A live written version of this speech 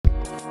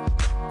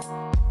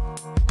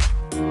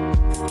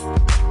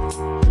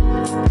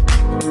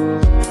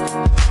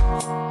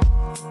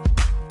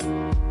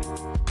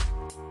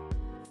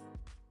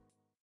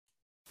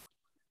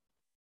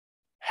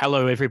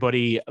Hello,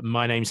 everybody.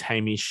 My name's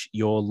Hamish,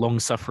 your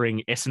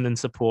long-suffering Essendon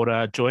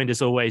supporter, joined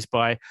as always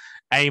by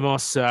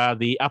Amos,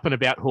 the up and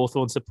about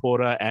Hawthorn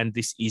supporter, and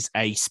this is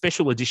a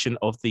special edition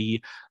of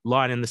the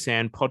Line in the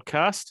Sand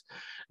podcast.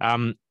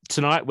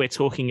 Tonight, we're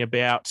talking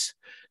about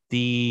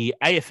the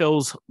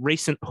AFL's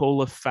recent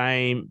Hall of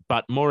Fame,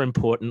 but more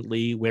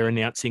importantly, we're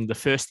announcing the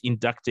first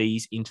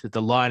inductees into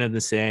the Line in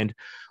the Sand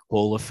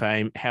Hall of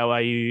Fame. How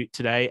are you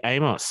today,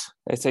 Amos?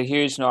 It's a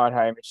huge night,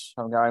 Hamish.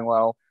 I'm going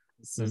well.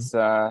 This is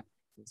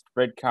this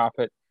red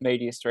carpet,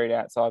 media street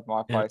outside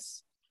my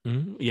place.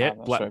 Yeah, I'm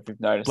not sure if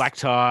you've noticed. Black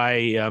tie.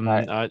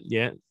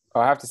 Yeah.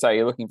 I have to say,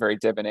 you're looking very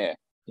debonair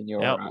in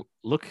your.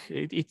 Look,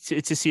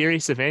 it's a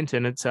serious event,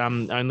 and it's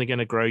only going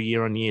to grow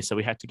year on year, so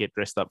we had to get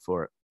dressed up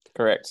for it.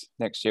 Correct.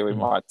 Next year we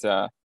might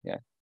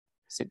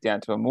sit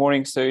down to a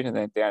morning suit, and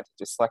then down to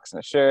just slacks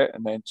and a shirt,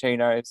 and then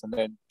chinos, and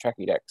then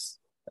tracky decks.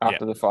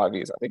 After the 5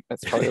 years, I think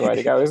that's probably the way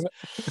to go, isn't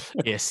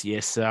it? Yes. We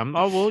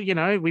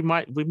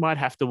might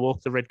have to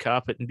walk the red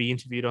carpet and be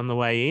interviewed on the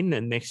way in,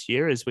 and next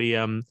year as we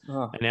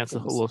announce the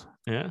Hall of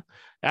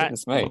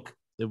Look,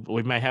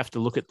 we may have to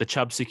look at the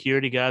Chubb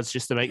security guards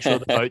just to make sure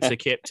the votes are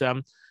kept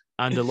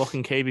under lock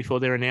and key before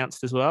they're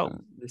announced as well.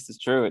 This is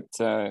true.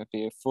 It'd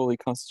be a fully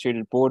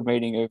constituted board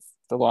meeting of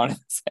the Line in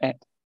the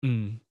Sand.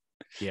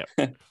 Yeah,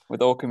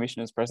 with all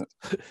commissioners present.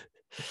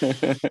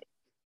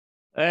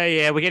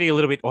 We're getting a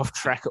little bit off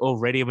track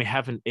already, and we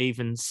haven't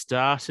even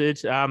started.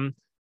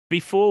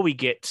 Before we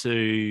get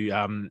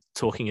to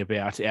talking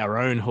about our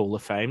own Hall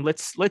of Fame,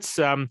 let's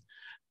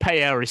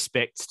pay our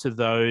respects to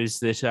those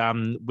that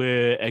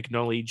were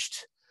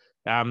acknowledged.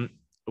 It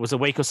was a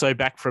week or so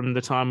back from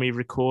the time we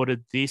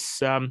recorded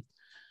this. They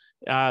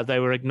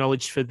were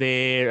acknowledged for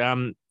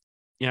their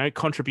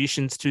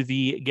contributions to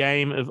the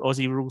game of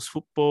Aussie rules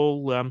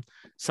football.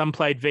 Some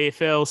played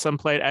VFL, some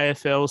played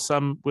AFL,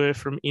 some were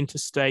from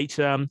interstate,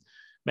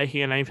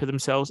 making a name for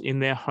themselves in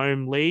their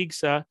home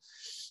leagues.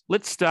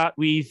 Let's start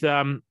with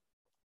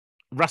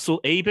Russell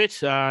Ebert,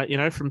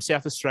 from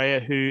South Australia,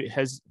 who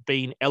has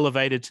been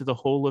elevated to the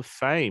Hall of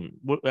Fame.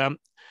 What do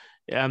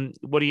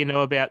you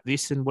know about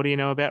this, and what do you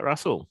know about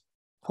Russell?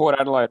 Port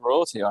Adelaide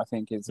royalty, I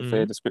think, is a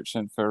fair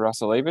description for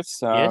Russell Ebert.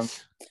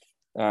 Yes.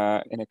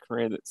 In a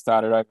career that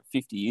started over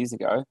 50 years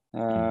ago.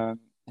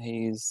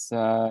 He's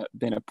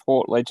been a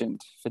Port legend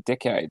for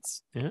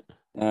decades. Yeah.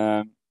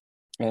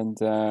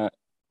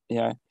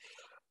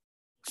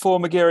 Four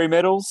Magarey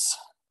medals,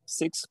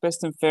 6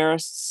 best and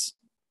fairest,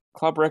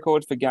 club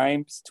record for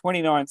games,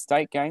 29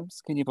 state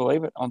games. Can you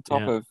believe it? On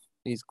top of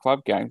his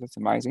club games. That's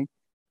amazing.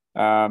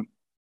 And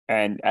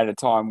at a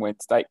time when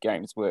state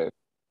games were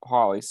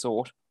highly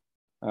sought.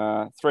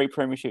 3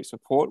 premierships for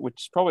Port,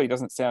 which probably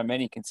doesn't sound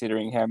many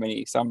considering how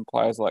many some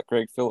players like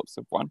Greg Phillips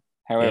have won.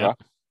 However,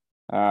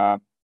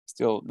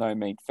 still no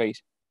mean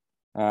feat.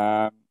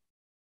 It's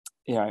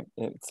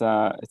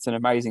an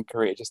amazing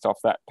career just off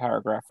that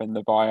paragraph in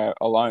the bio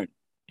alone.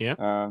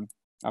 Yeah.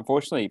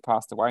 Unfortunately, he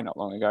passed away not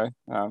long ago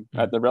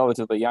at the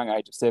relatively young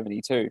age of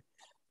 72.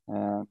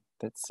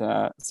 But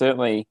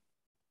certainly,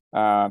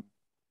 much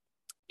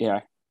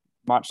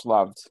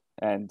loved,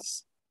 and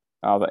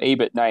the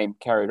Ebert name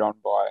carried on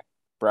by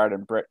Brad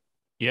and Brett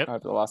over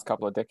the last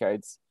couple of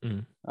decades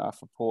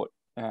for Port.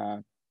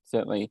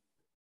 Certainly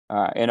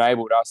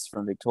enabled us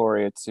from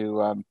Victoria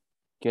to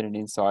get an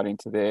insight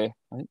into their,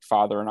 I think,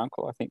 father and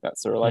uncle. I think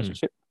that's the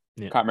relationship.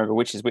 Can't remember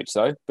which is which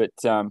though, but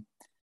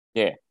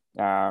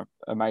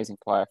amazing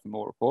player from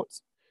all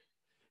reports.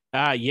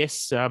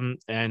 Yes,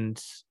 and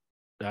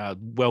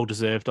well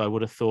deserved, I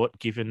would have thought,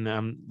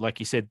 given, like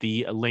you said,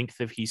 the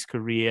length of his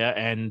career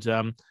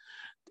and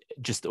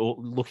just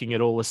looking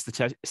at all the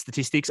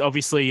statistics.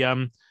 Obviously,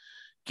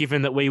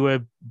 given that we were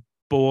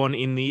born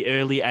in the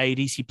early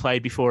 80s, he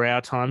played before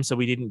our time, so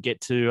we didn't get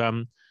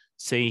to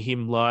see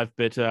him live.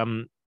 But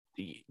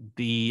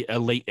the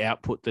elite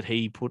output that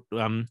he put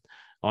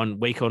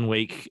on week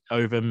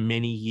over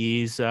many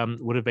years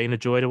would have been a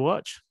joy to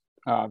watch.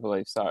 I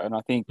believe so. And I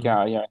think,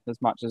 as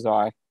much as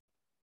I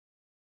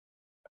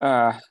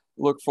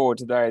look forward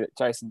today that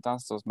Jason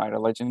Dunstall's made a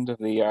legend of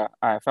the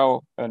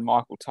AFL, and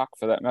Michael Tuck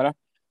for that matter,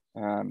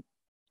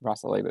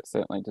 Russell Ebert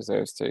certainly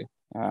deserves to.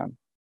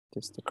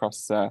 Just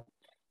across, 4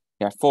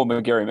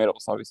 Magarey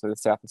medals, obviously the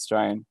South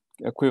Australian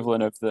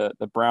equivalent of the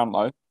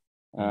Brownlow.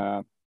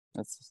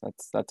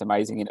 That's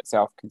amazing in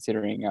itself,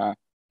 considering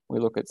we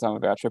look at some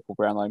of our triple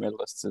Brownlow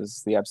medalists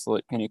as the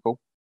absolute pinnacle.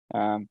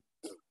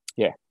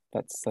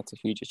 That's a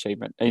huge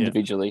achievement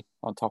individually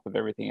on top of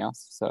everything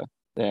else. So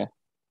there.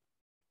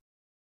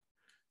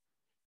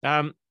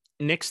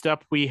 Next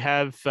up, we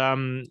have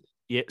Russell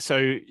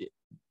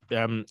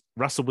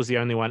was the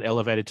only one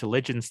elevated to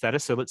legend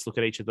status. So let's look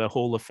at each of the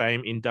Hall of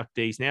Fame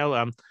inductees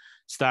now.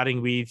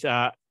 Starting with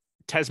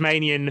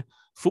Tasmanian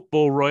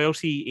football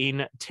royalty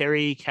in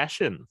Terry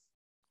Cashin.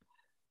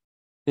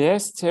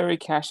 Yes, Terry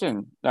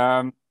Cashin.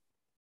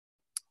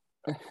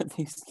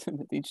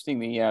 Interesting.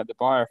 The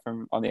bio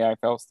on the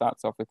AFL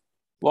starts off with,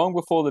 long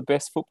before the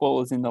best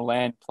footballers in the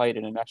land played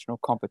in a national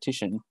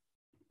competition,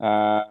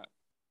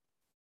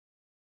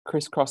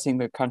 crisscrossing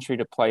the country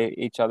to play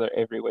each other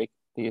every week.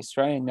 The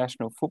Australian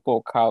National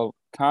Football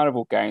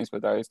Carnival Games were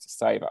those to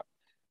savour.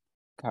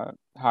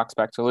 Harks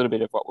back to a little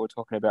bit of what we were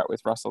talking about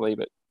with Russell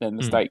Ebert and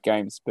the state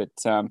games, but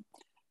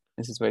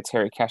this is where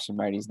Terry Cashin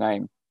made his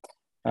name.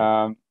 They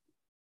are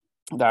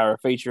a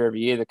feature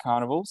every year, the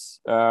carnivals,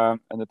 and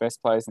the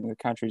best players in the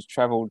country has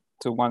travelled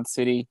to one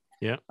city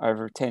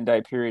over a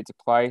 10-day period to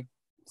play.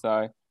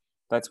 So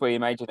that's where you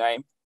made your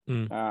name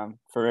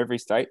for every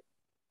state.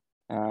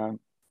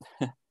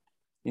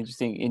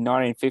 Interesting. In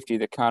 1950,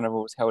 the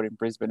carnival was held in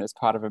Brisbane as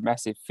part of a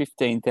massive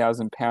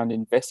 £15,000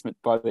 investment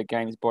by the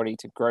game's body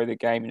to grow the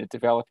game in a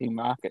developing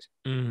market.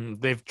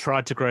 They've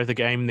tried to grow the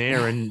game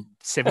there, and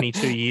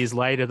 72 years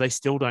later, they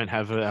still don't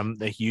have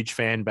a huge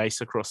fan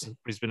base across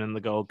Brisbane and the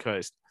Gold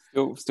Coast.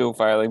 Still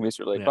failing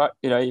miserably, but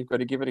you've got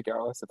to give it a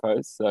go, I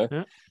suppose. So,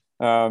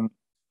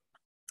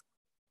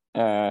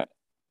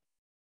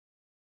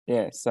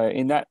 So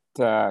in that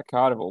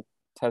carnival,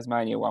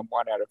 Tasmania won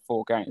 1 out of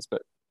 4 games,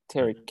 but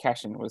Terry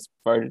Cashin was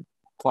voted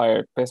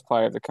best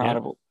player of the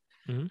carnival.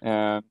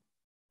 I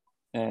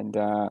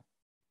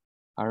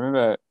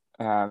remember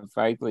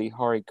vaguely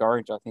Horry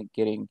Gorringe, I think,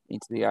 getting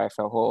into the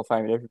AFL Hall of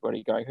Fame, and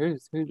everybody going, who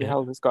the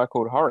hell is this guy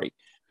called Horry?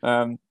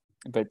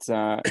 But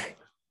a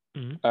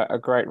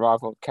great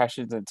rival of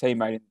Cashin's and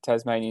teammate in the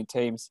Tasmanian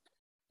teams,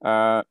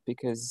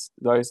 because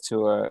those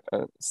two are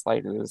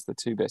slated as the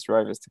 2 best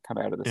rovers to come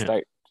out of the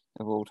state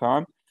of all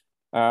time.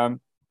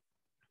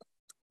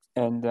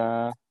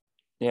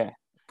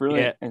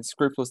 Brilliant and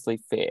scrupulously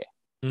fair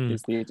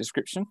is the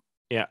description.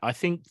 Yeah, I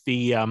think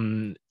the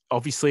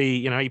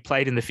obviously, he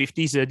played in the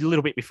 50s, a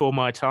little bit before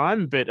my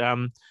time, but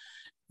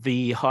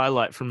the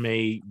highlight from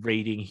me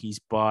reading his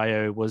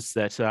bio was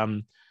that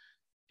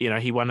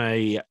he won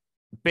a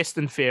best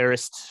and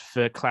fairest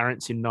for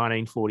Clarence in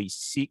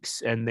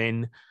 1946, and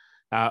then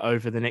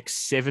over the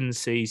next 7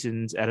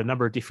 seasons at a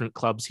number of different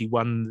clubs, he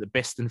won the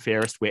best and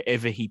fairest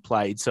wherever he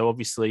played. So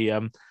obviously,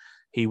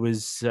 he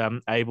was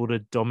able to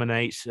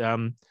dominate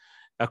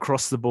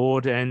across the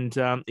board and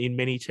in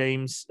many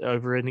teams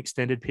over an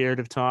extended period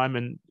of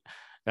time.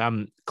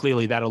 And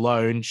clearly that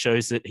alone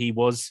shows that he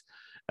was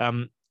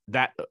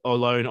that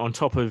alone on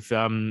top of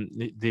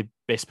the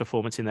best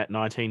performance in that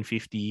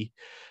 1950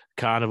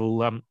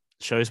 carnival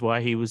shows why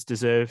he was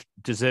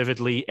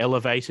deservedly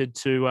elevated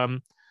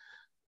to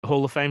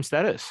Hall of Fame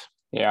status.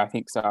 Yeah, I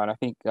think so. And I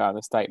think the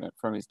statement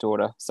from his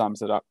daughter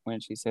sums it up when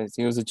she says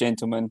he was a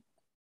gentleman.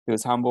 He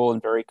was humble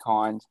and very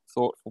kind,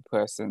 thoughtful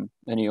person,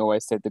 and he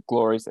always said the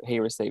glories that he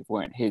received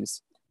weren't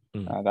his;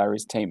 they were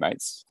his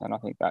teammates. And I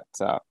think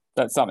that's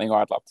something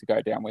I'd love to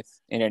go down with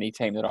in any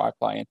team that I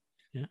play in.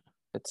 Yeah,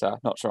 but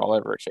not sure I'll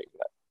ever achieve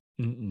that.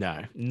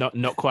 No,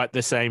 not quite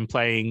the same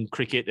playing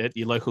cricket at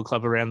your local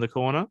club around the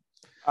corner.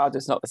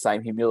 Just not the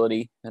same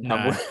humility and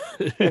humble.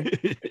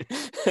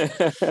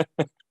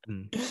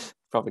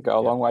 Probably go a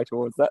long way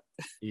towards that.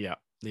 Yeah,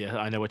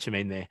 I know what you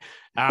mean there.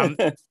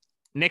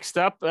 Next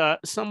up,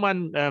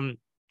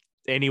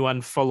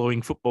 anyone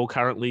following football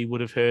currently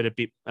would have heard a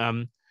bit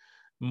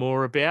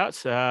more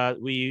about.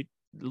 We're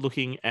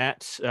looking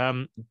at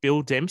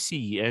Bill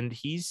Dempsey and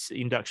his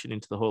induction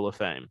into the Hall of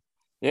Fame.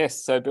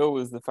 Yes, so Bill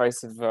was the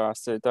face of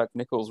Sir Doug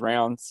Nicholls'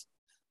 rounds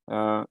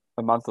a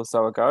month or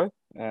so ago,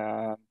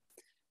 and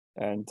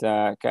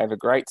gave a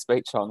great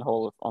speech on the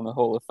Hall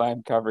of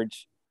Fame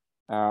coverage,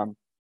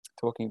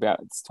 talking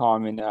about its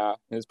time it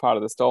was part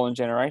of the Stolen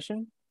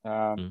generation.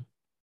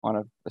 One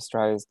of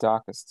Australia's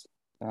darkest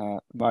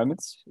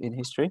moments in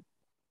history.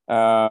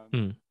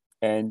 And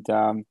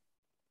the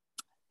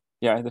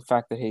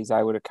fact that he's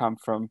able to come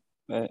from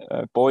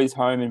a boys'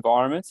 home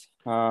environment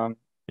in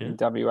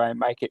WA and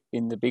make it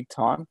in the big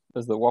time,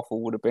 as the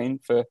waffle would have been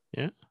for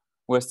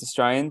West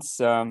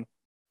Australians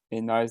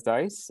in those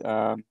days, is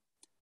a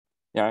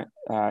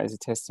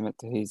testament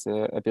to his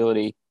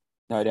ability,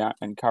 no doubt,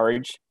 and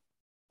courage.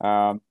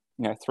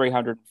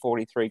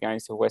 343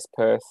 games for West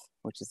Perth,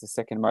 which is the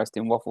second most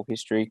in waffle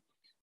history,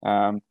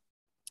 and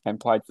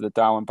played for the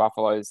Darwin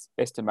Buffaloes,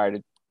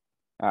 estimated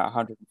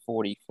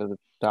 140 for the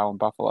Darwin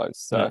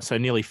Buffaloes. So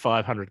nearly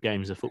 500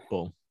 games of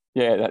football.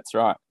 Yeah, that's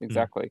right.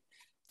 Exactly.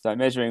 So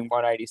measuring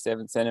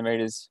 187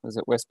 centimetres, was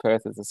at West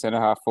Perth as a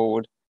centre-half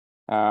forward.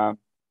 But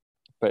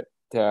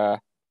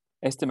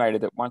estimated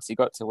that once he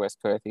got to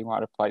West Perth, he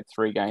might have played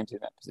 3 games in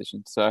that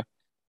position. So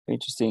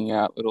interesting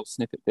little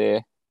snippet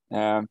there.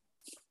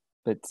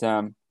 But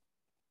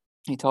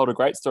he told a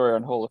great story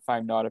on Hall of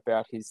Fame night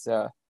about his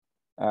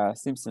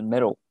Simpson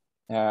medal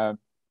that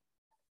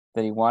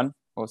he won,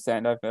 or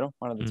Sandover medal,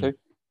 one of the two.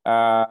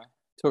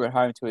 Took it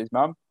home to his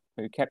mum,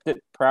 who kept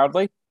it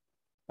proudly,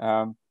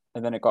 and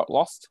then it got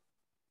lost.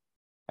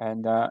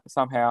 And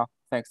somehow,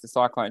 thanks to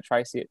Cyclone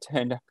Tracy, it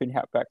turned up in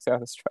outback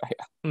South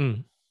Australia.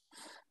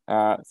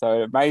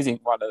 So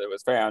amazing, one, that it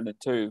was found,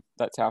 and 2,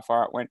 that's how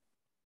far it went,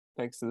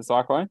 thanks to the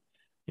cyclone.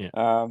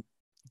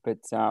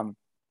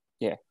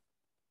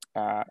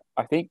 I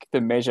think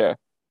the measure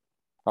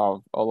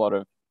of a lot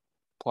of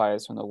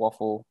players from the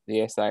Waffle, the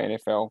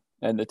SANFL,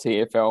 and the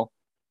TFL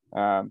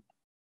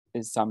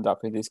is summed up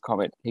in this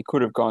comment. He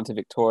could have gone to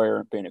Victoria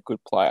and been a good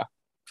player.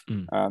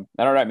 And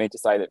I don't mean to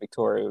say that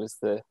Victoria was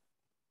the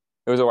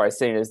it was always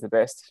seen as the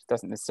best.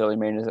 Doesn't necessarily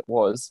mean as it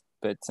was,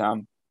 but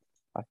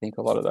I think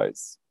a lot of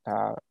those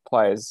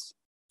players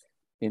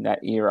in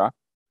that era,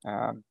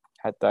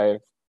 had they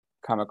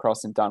come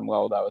across and done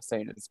well, they were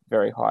seen as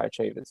very high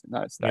achievers in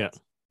those states.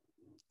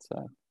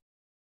 So,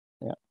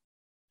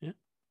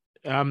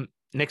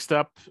 next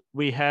up,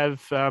 we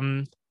have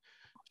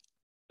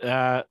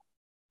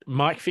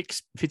Mike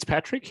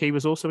Fitzpatrick. He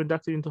was also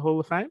inducted into Hall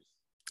of Fame.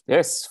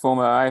 Yes,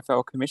 former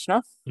AFL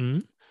commissioner.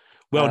 Mm.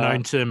 Well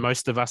known to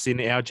most of us in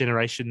our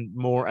generation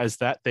more as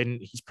that than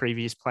his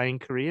previous playing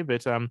career.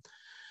 But,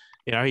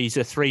 he's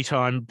a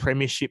 3-time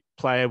premiership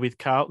player with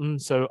Carlton.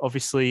 So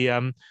obviously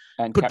and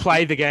could captain.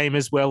 Play the game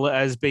as well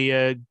as be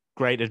a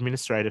great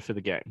administrator for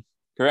the game.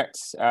 Correct.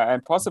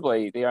 And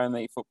possibly the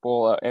only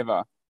footballer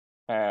ever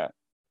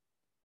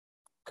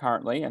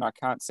currently, and I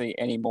can't see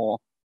any more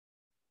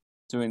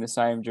doing the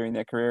same during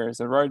their career,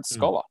 as a Rhodes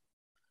Scholar.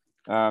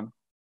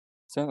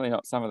 Certainly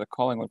not some of the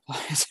Collingwood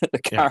players at the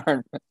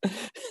current.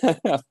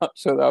 I'm not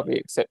sure they'll be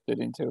accepted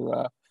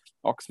into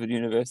Oxford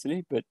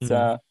University, but he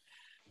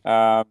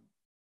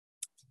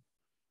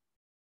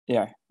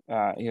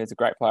was a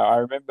great player. I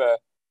remember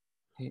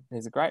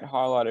there's a great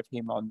highlight of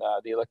him on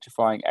the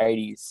Electrifying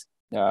 80s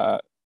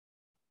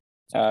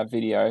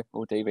video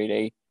or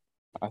DVD.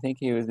 I think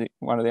he was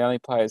one of the only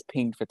players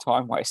pinged for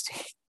time wasting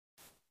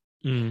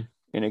in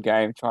a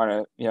game,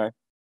 trying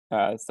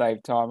to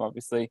save time,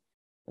 obviously.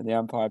 And the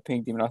umpire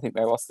pinged him, and I think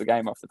they lost the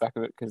game off the back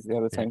of it because the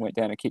other team went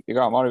down and kicked the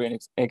goal. It might have been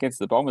against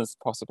the Bombers,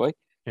 possibly.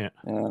 Yeah.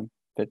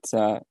 He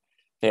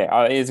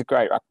is a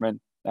great ruckman,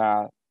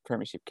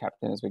 premiership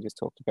captain, as we just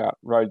talked about,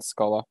 Rhodes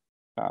Scholar,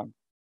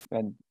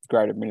 and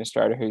great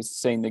administrator who's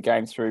seen the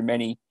game through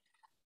many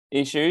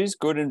issues,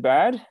 good and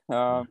bad.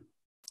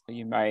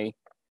 You may,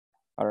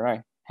 I don't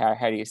know,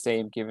 how do you see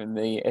him given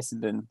the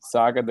Essendon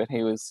saga that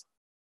he was,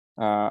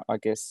 I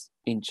guess,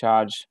 in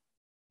charge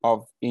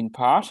of in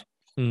part?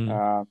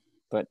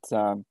 But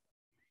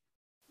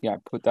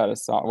put that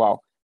aside.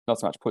 Well, not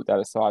so much put that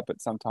aside,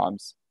 but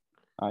sometimes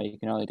you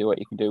can only do what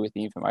you can do with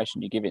the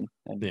information you're given,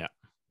 and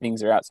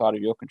things are outside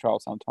of your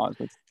control sometimes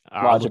with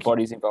larger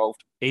bodies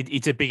involved.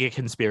 It's a bigger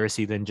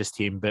conspiracy than just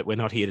him, but we're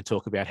not here to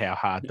talk about how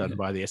hard done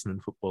by the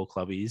Essendon Football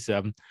Club is.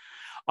 A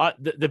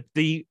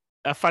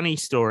funny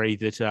story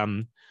that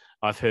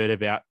I've heard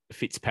about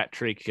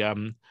Fitzpatrick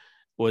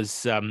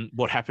was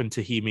what happened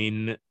to him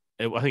in,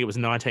 I think it was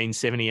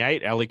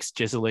 1978. Alex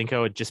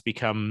Jesaulenko had just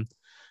become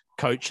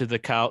coach of the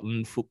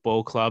Carlton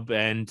Football Club,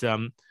 and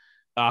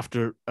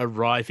after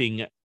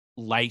arriving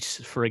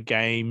late for a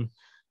game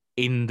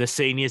in the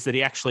seniors that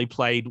he actually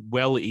played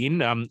well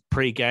in,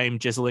 pre-game,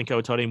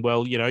 Jesaulenko told him,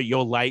 well,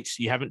 you're late,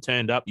 you haven't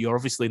turned up, you're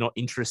obviously not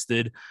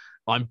interested.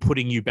 I'm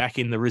putting you back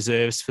in the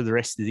reserves for the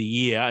rest of the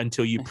year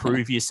until you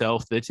prove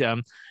yourself that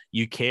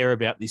you care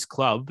about this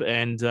club.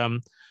 And,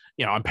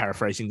 I'm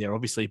paraphrasing there,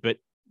 obviously, but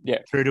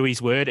true to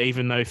his word,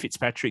 even though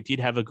Fitzpatrick did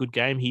have a good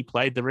game, he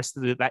played the rest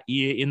of that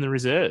year in the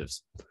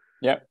reserves.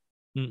 Yep.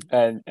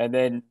 And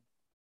then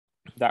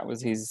that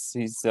was his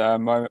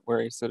moment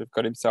where he sort of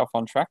got himself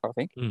on track, I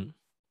think.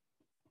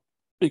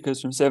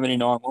 Because from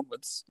 79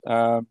 onwards,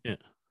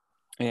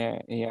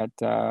 he had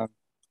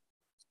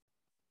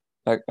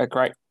a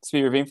great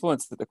sphere of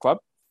influence at the club.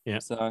 Yeah.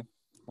 So,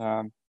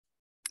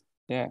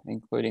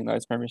 including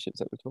those premierships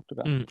that we talked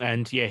about.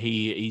 And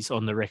he's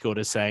on the record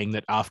as saying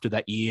that after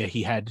that year,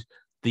 he had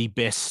the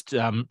best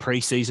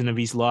pre-season of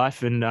his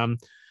life and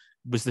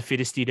was the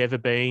fittest he'd ever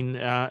been.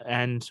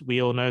 And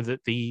we all know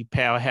that the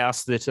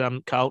powerhouse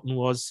that Carlton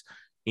was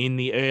in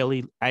the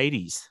early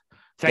 80s.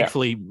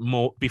 Thankfully,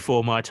 more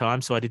before my time,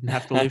 so I didn't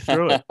have to live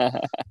through it.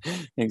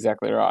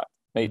 Exactly right.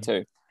 Me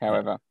too.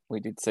 However,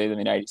 we did see them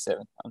in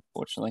 87,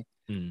 unfortunately.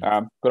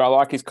 But I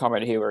like his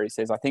comment here where he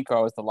says, I think I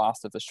was the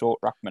last of the short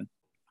ruckman.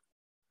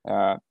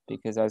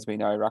 Because as we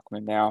know,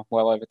 ruckman now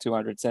well over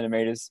 200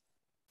 centimetres,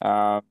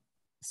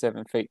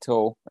 7 feet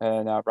tall,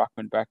 and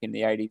ruckman back in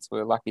the 80s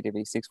were lucky to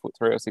be 6'3"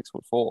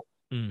 or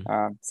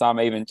 6'4". Some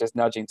even just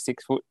nudging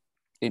 6 foot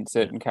in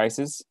certain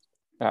cases.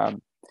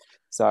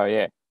 So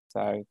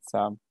it's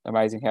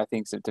amazing how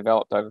things have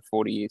developed over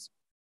 40 years.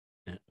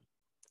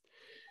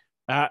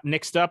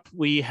 Next up,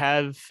 we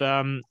have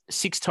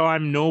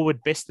 6-time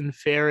Norwood Best and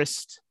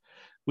Fairest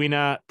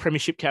winner,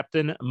 Premiership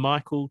captain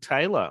Michael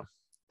Taylor.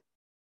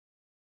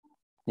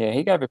 Yeah,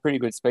 he gave a pretty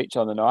good speech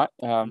on the night.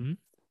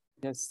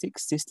 He has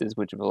 6 sisters,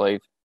 would you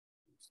believe?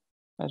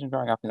 Imagine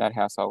growing up in that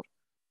household.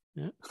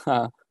 Yeah.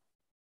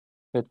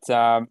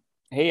 But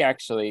he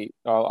actually,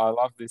 I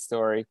love this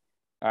story,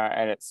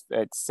 and it's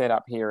set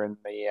up here in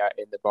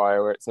the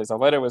bio where it says, a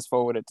letter was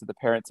forwarded to the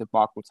parents of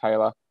Michael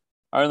Taylor,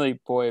 only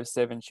boy of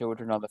 7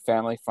 children on the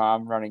family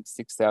farm, running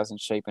 6,000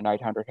 sheep and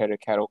 800 head of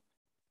cattle,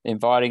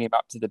 inviting him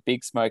up to the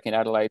Big Smoke in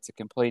Adelaide to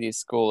complete his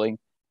schooling,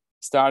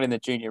 start in the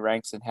junior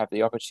ranks and have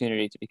the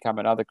opportunity to become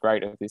another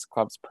great of this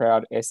club's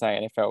proud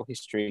SANFL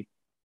history.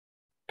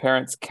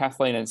 Parents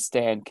Kathleen and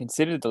Stan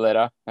considered the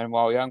letter, and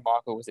while young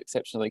Michael was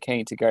exceptionally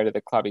keen to go to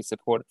the club he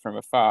supported from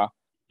afar,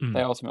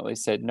 they ultimately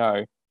said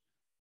no.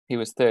 He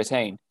was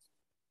 13.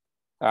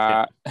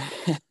 So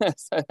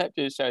that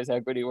just shows how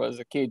good he was as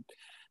a kid.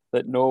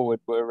 that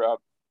Norwood were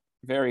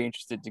very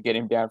interested to get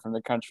him down from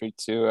the country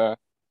to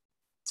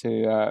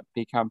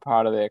become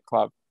part of their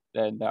club.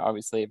 And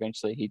obviously,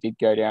 eventually, he did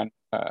go down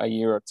a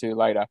year or two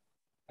later,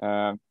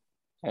 and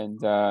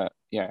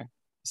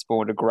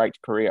spawned a great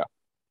career.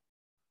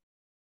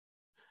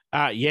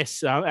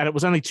 Yes, and it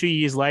was only 2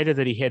 years later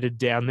that he headed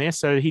down there,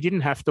 so he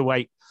didn't have to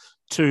wait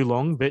too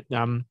long. But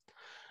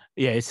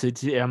yes,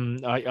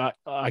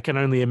 I can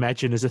only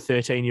imagine as a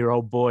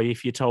 13-year-old boy,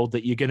 if you're told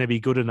that you're going to be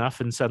good enough,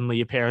 and suddenly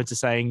your parents are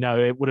saying no,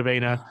 it would have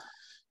been a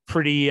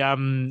pretty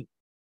argumentative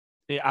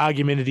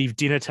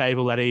dinner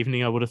table that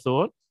evening, I would have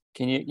thought.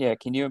 Can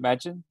you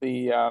imagine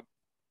the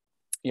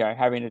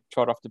having to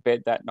trot off to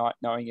bed that night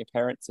knowing your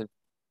parents have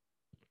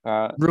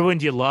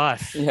ruined your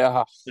life?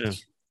 Yeah.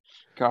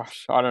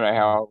 Gosh, I don't know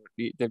how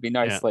there'd be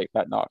no Yeah. sleep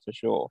that night for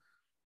sure.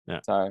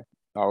 Yeah. So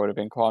I would have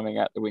been climbing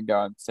out the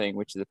window and seeing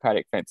which of the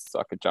paddock fences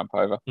I could jump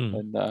over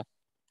and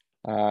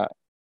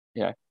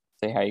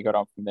see how you got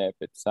on from there.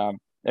 But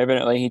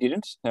evidently he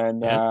didn't,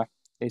 and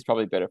he's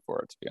probably better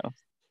for it, to be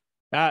honest.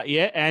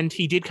 And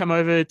he did come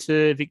over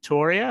to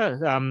Victoria.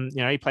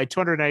 He played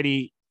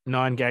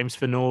 289 games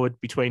for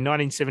Norwood between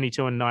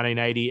 1972 and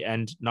 1980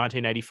 and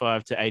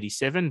 1985 to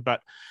 87.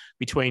 But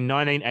between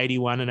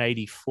 1981 and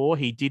 84,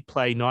 he did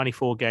play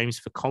 94 games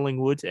for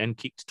Collingwood and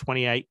kicked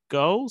 28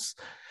 goals.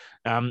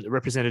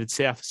 Represented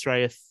South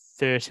Australia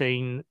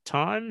 13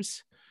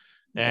 times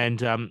and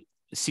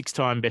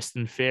 6-time best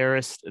and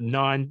fairest,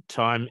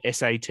 9-time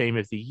SA Team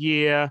of the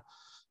Year.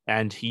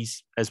 And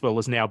he's, as well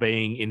as now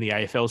being in the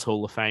AFL's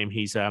Hall of Fame,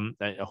 he's a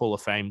Hall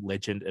of Fame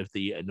legend of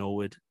the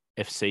Norwood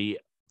FC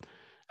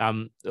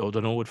or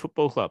the Norwood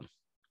Football Club.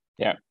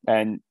 Yeah,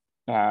 and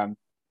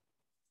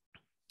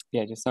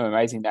just some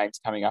amazing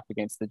names coming up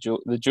against the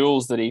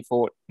Jewels that he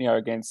fought,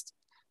 against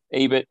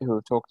Ebert, who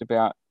we talked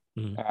about,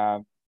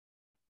 Graham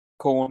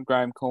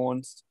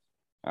Corns.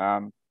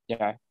 The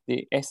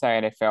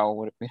SANFL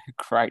would have been a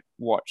great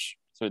watch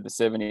through the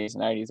 70s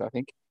and 80s, I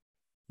think.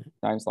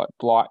 Names like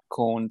Blight,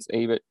 Corns,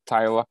 Ebert,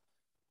 Taylor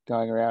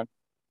going around.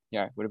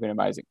 Would have been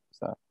amazing.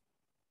 So,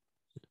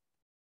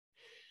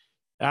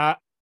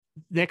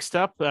 next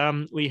up,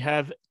 we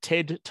have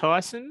Ted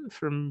Tyson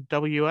from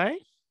WA.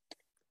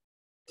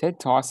 Ted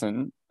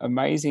Tyson,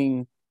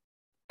 amazing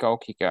goal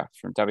kicker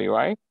from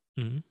WA,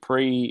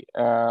 pre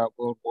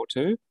World War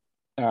II.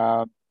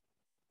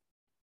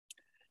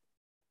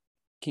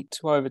 Kicked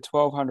to over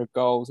 1,200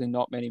 goals in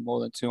not many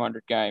more than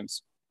 200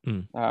 games.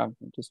 I'm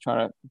just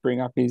trying to bring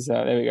up his,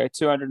 there we go,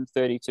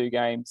 232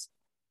 games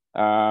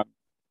with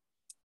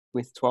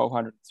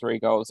 1,203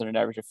 goals and an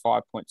average of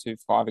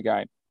 5.25 a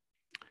game.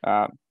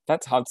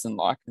 That's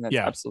Hudson-like, and that's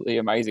absolutely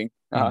amazing.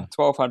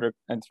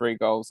 1,203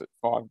 goals at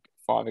five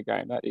a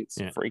game. That is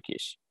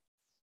freakish.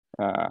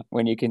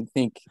 When you can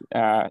think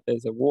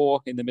there's a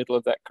war in the middle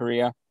of that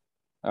career,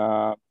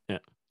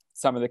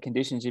 some of the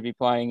conditions you'd be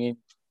playing in,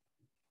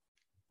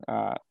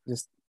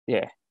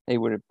 he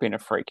would have been a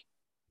freak.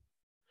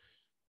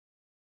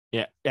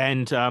 Yeah,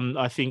 and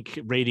I think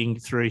reading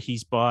through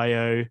his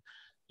bio,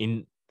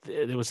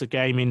 there was a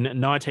game in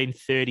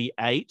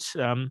 1938.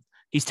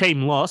 His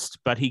team lost,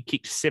 but he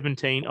kicked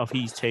 17 of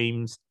his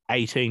team's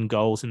 18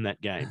 goals in that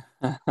game.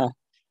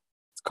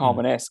 It's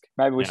Coleman-esque.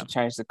 Maybe we should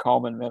change the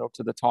Coleman medal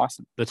to the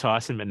Tyson. The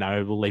Tyson, but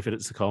no, we'll leave it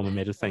as the Coleman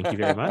medal. Thank you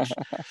very much.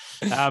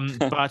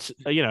 But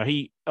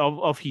he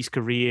of his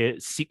career,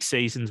 6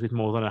 seasons with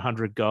more than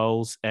 100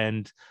 goals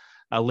and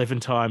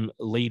 11-time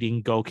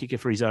leading goal kicker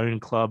for his own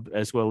club,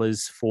 as well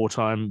as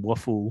 4-time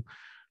WAFL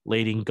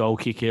leading goal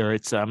kicker.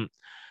 It's it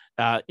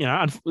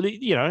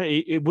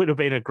would have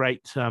been a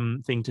great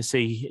thing to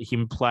see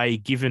him play,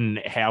 given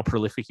how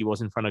prolific he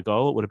was in front of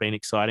goal. It would have been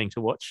exciting to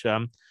watch.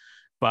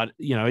 But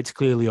it's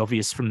clearly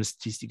obvious from the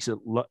statistics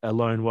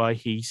alone why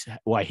he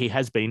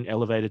has been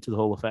elevated to the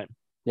Hall of Fame.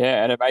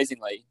 Yeah, and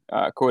amazingly,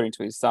 according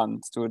to his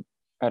son, stood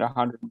at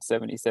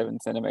 177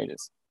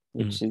 centimeters,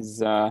 which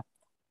is.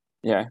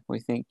 We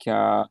think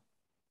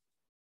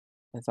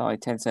it's only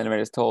 10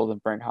 centimeters taller than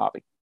Brent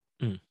Harvey.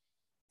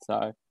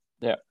 So,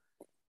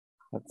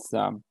 that's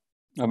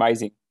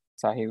amazing.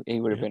 So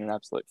he would have been an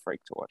absolute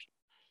freak to watch.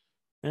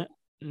 Yeah.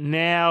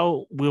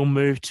 Now we'll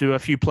move to a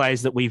few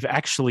players that we've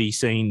actually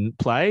seen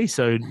play,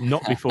 so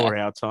not before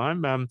our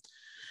time.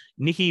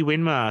 Nicky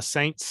Winmar,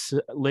 Saints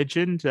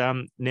legend,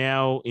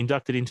 now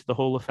inducted into the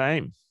Hall of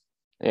Fame.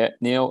 Yeah,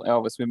 Neil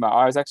Elvis Winmar.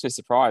 I was actually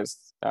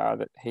surprised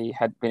that he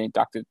had been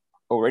inducted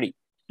already.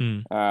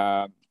 He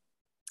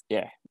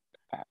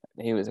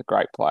was a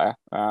great player.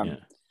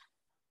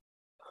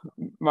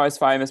 Most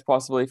famous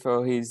possibly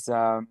for his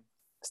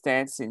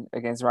stance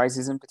against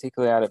racism,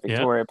 particularly out at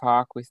Victoria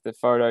Park with the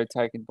photo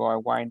taken by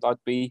Wayne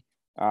Ludby.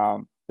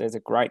 There's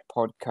a great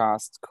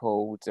podcast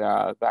called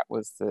That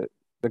Was the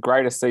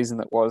Greatest Season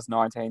That Was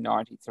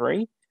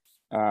 1993,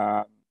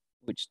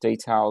 which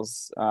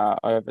details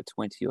over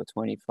 20 or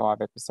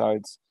 25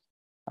 episodes,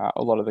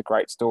 a lot of the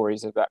great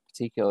stories of that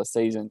particular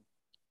season.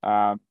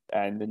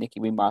 And the Nicky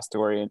Winmar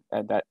story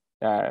and that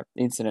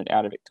incident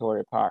out of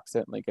Victoria Park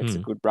certainly gets a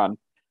good run.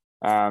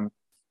 An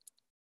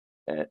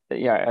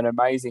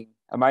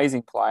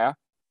amazing player.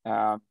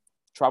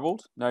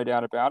 troubled, no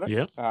doubt about it.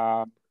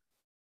 Yeah.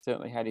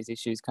 Certainly had his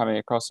issues coming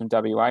across from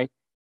WA.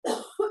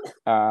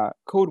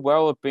 Could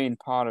well have been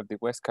part of the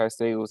West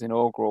Coast Eagles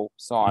inaugural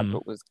side,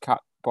 but was cut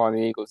by the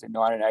Eagles in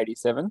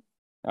 1987.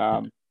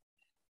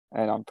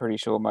 And I'm pretty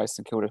sure most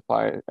St Kilda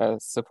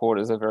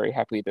supporters are very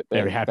happy that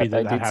Very happy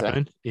that did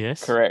happened. So.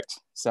 Yes. Correct.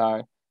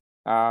 So,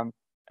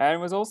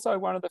 and was also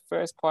one of the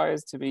first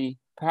players to be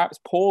perhaps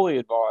poorly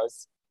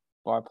advised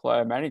by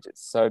player managers.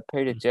 So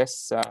Peter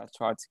Jess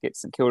tried to get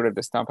St Kilda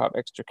to stump up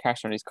extra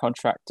cash on his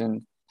contract,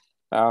 and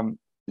in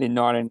the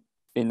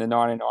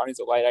 1990s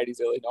or late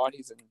 80s, early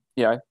 90s,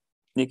 and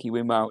Nicky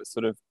Winmar was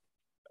sort of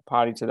a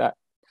party to that.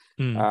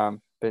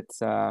 But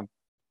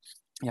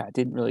it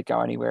didn't really go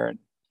anywhere,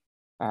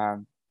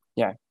 and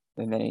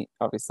and then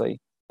obviously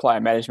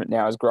player management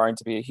now has grown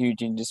to be a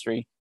huge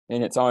industry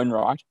in its own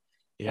right.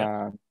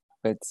 Yeah.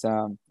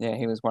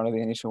 He was one of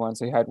the initial ones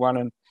who had one,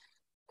 and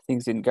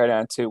things didn't go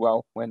down too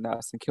well when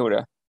St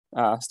Kilda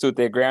stood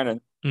their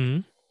ground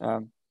and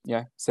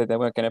said they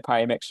weren't going to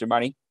pay him extra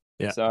money.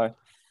 Yeah. So,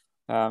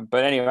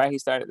 but anyway, he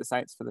stayed at the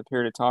Saints for the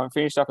period of time,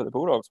 finished up at the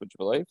Bulldogs, would you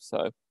believe?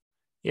 So,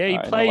 yeah, he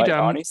in the played. late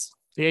 90s.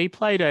 Yeah, he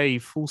played a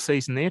full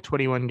season there,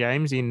 21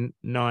 games in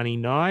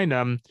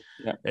 99.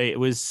 It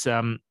was.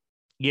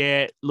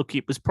 Look,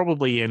 it was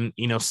probably an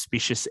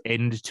inauspicious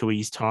end to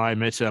his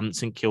time at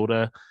St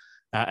Kilda.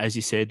 As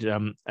you said,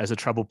 as a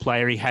troubled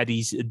player, he had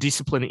his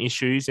discipline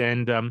issues,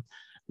 and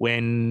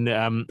when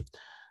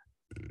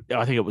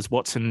I think it was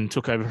Watson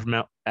took over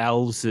from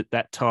Alves at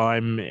that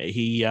time,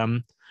 he,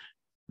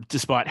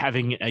 despite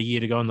having a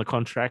year to go on the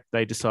contract,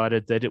 they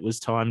decided that it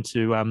was time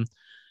to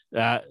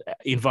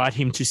invite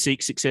him to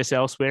seek success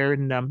elsewhere,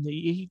 and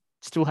he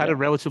still had a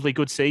relatively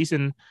good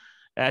season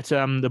at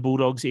the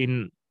Bulldogs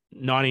in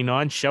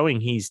 99,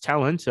 showing his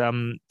talent.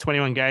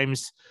 21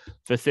 games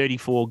for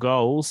 34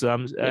 goals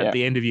at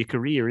the end of your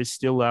career is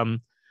still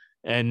an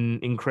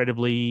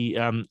incredibly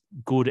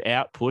good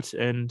output,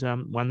 and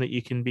one that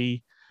you can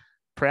be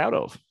proud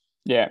of.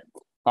 Yeah.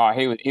 Oh,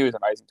 he was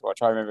amazing to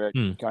watch. I remember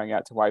going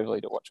out to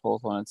Waverley to watch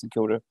Hawthorn and St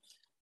Kilda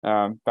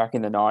back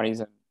in the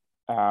 90s,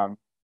 and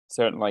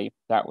certainly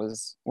that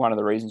was one of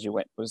the reasons you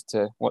went, was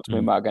to what's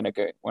Winmar going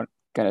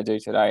to do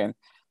today, and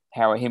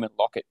how are him and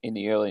Lockett in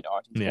the early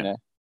 90s going to,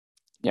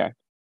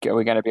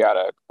 we're going to be able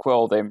to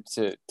quell them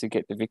to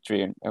get the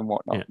victory and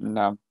whatnot.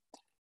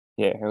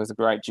 Yeah. And it was a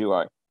great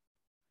duo.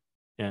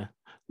 Yeah.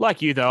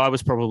 Like you, though, I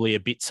was probably a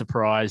bit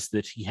surprised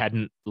that he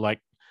hadn't,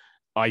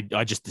 I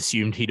just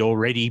assumed he'd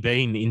already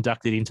been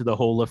inducted into the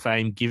Hall of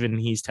Fame given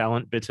his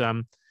talent, but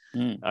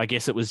I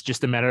guess it was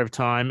just a matter of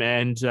time,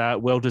 and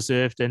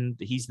well-deserved, and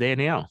he's there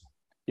now.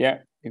 Yeah,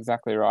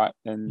 exactly right.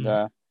 And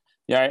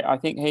I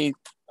think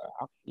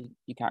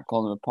you can't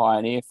call him a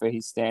pioneer for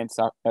his stance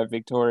up at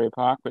Victoria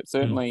Park, but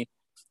certainly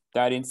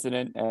that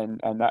incident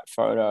and that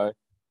photo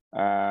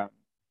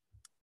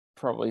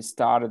probably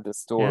started the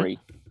story.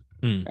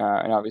 And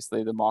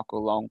obviously the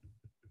Michael Long,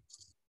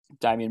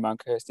 Damien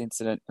Monkhorst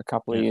incident a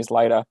couple of years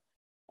later,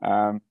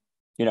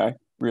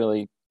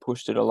 really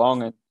pushed it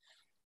along.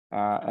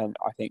 And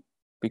I think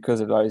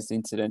because of those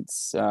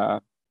incidents, a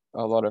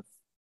lot of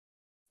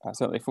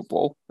certainly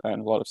football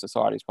and a lot of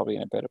society is probably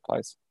in a better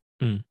place.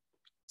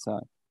 So,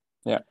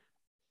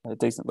 a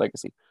decent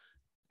legacy.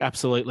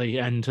 Absolutely,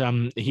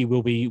 and he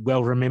will be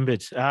well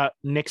remembered.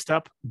 Next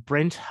up,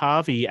 Brent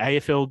Harvey,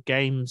 AFL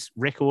Games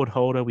record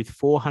holder with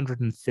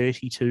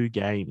 432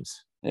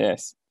 games.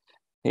 Yes,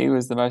 he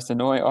was the most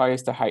annoying. I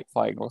used to hate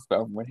playing North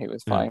Melbourne when he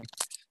was playing.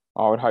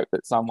 I would hope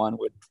that someone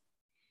would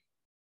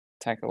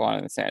take a line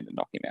in the sand and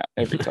knock him out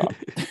every time.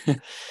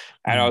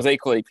 And I was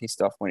equally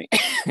pissed off when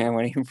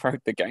he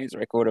broke the games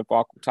record of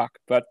Michael Tuck.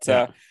 But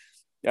fair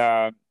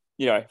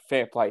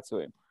play to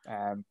him.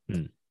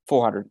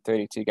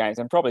 432 games,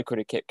 and probably could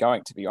have kept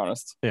going, to be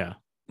honest. Yeah.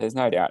 There's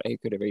no doubt he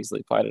could have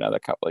easily played another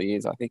couple of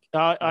years, I think.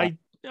 I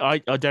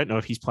don't know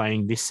if he's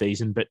playing this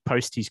season, but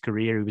post his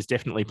career, he was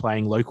definitely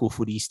playing local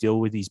footy still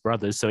with his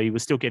brothers. So he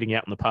was still getting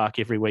out in the park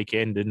every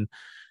weekend, and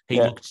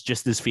he looked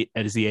just as fit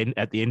at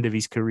the end of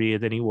his career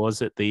than he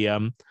was at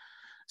the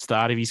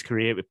start of his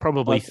career. But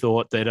probably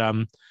thought that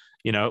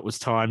it was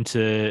time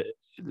to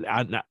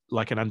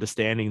an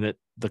understanding that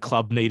the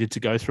club needed to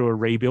go through a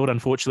rebuild.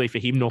 Unfortunately for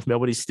him, North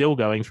Melbourne is still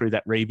going through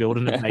that rebuild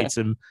and have made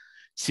some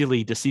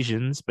silly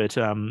decisions. But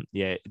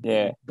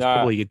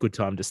probably a good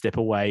time to step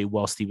away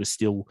whilst he was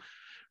still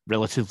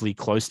relatively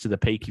close to the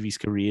peak of his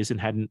careers and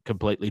hadn't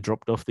completely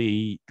dropped off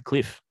the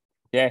cliff.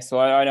 Yeah, so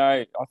I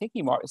know. I think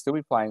he might still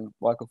be playing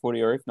local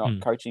footy, or if not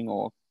coaching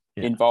or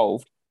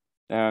involved,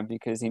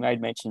 because he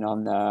made mention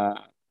on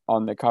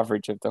the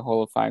coverage of the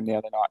Hall of Fame the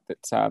other night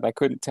that they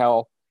couldn't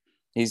tell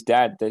his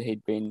dad that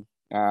he'd been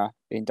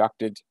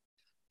inducted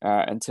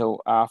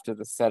until after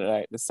the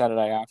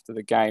Saturday after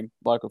the game,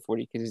 local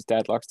footy, because his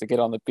dad likes to get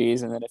on the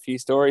beers, and then a few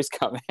stories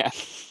come out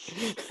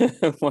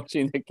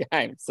watching the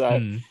game.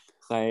 So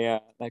they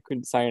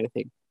couldn't say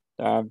anything.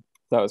 That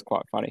was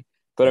quite funny.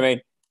 But I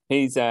mean,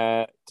 he's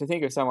to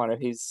think of someone of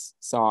his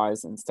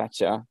size and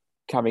stature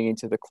coming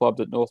into the club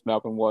that North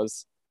Melbourne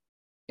was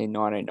in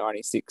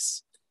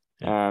 1996.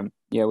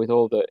 with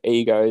all the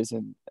egos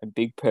and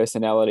big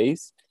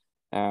personalities,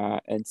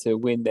 and to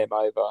win them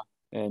over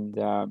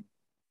and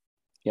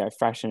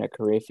fashion a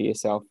career for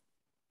yourself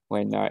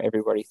when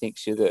everybody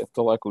thinks you're the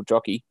local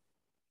jockey.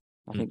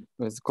 I think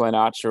it was Glenn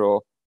Archer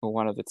or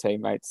one of the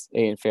teammates,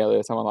 Ian Fairley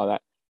or someone like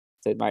that,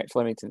 said, mate,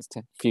 Flemington's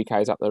a few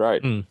Ks up the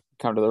road.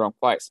 Come to the wrong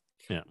place.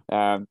 Yeah.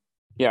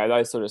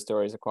 Those sort of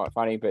stories are quite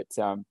funny, but,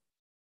 to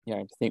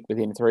think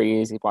within 3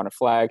 years he won a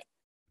flag,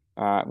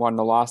 won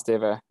the last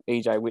ever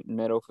EJ Whitten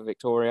medal for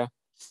Victoria.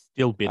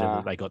 Still bitter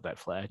that they got that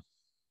flag.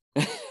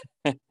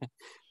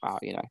 Well,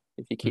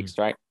 if you kick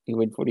straight, you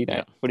win footy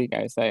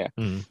games, so yeah.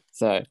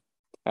 So,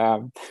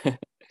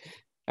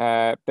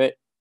 but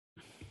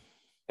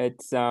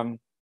it's and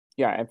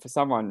for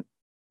someone,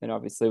 and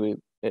obviously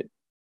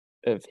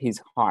of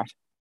his height,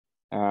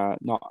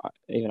 not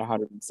even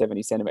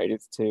 170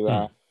 centimeters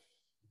to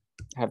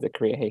have the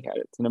career he had.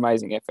 It's an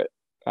amazing effort.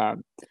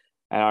 And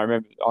I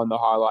remember on the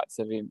highlights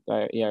of him,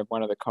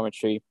 one of the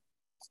commentary,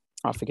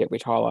 I forget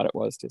which highlight it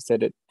was, just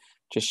said it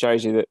just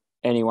shows you that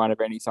anyone of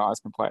any size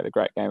can play the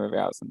great game of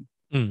ours,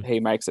 and he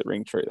makes it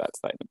ring true, that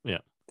statement. Yeah.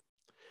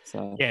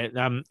 So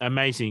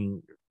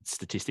amazing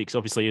statistics.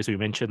 Obviously, as we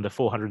mentioned, the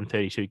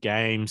 432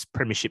 games,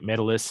 premiership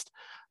medalist,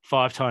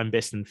 5-time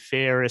best and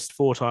fairest,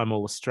 4-time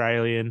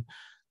All-Australian.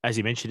 As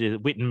you mentioned, a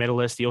Whitten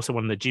medalist. He also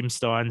won the Jim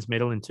Steins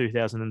medal in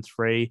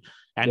 2003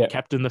 and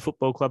captained the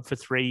football club for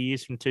 3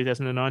 years from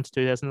 2009 to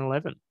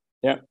 2011.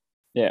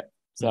 Yeah.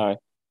 So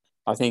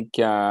I think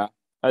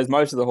as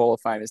most of the Hall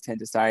of Famers tend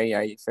to say,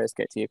 you first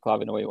get to your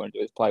club and all you want to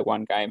do is play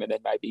one game and then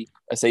maybe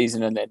a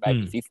season and then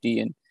maybe 50.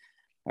 And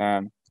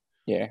I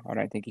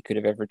don't think he could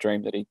have ever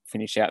dreamed that he'd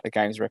finish out the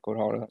games record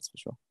holder, that's for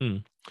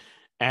sure.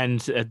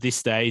 And at this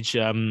stage,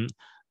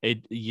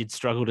 you'd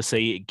struggle to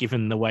see,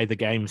 given the way the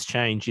game's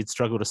changed, you'd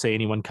struggle to see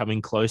anyone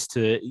coming close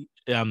to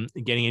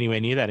getting anywhere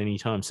near that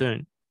anytime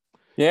soon.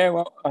 Yeah,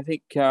 well, I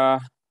think the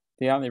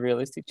only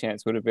realistic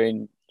chance would have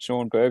been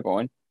Sean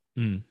Burgoyne,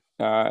 and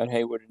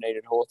he would have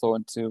needed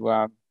Hawthorn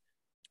to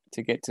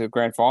get to a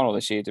grand final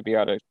this year to be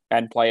able to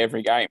and play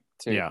every game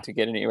to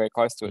get anywhere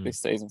close to it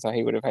this season. So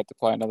he would have had to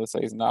play another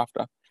season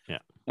after. Yeah.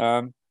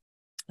 I'm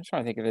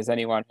trying to think if there's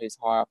anyone who's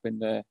high up in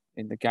the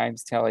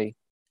games tally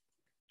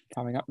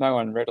coming up. No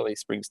one readily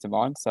springs to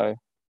mind. So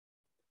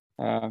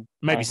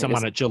maybe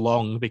someone at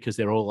Geelong because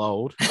they're all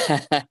old.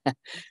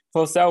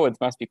 Well, Selwyn's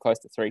must be close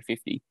to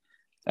 350.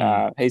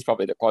 He's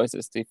probably the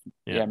closest.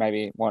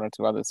 Maybe one or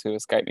two others who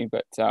escape me,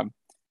 but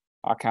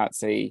I can't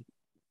see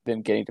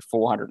them getting to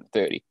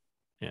 430.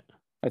 Yeah,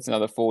 that's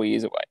another 4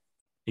 years away.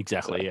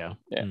 Exactly. So,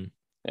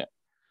 yeah.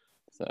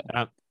 So.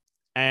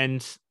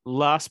 And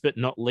last but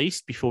not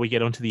least, before we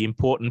get on to the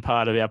important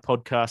part of our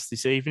podcast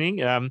this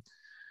evening,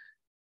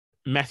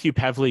 Matthew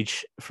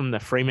Pavlich from the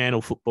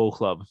Fremantle Football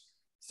Club.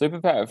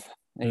 Super Pav.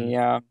 He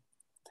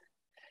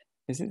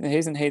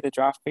isn't he the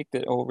draft pick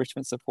that all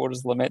Richmond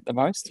supporters lament the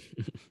most?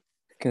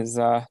 Because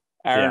Aaron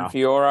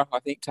Fiora, I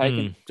think,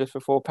 taken just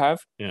before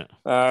Pav. Yeah.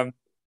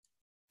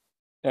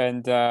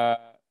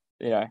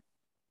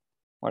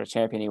 What a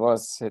champion he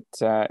was.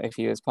 If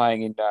he was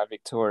playing in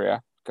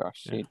Victoria,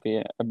 gosh, he'd be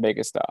a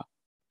mega star.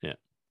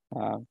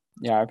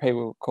 Yeah.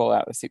 People call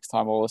out the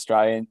 6-time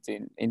All-Australians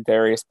in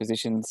various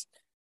positions.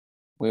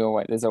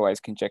 There's always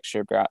conjecture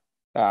about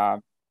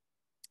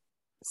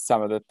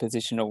some of the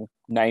positional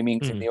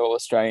namings in the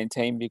All-Australian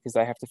team because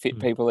they have to fit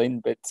people in,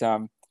 but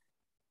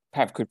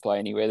Pav could play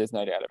anywhere. There's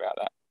no doubt about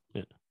that.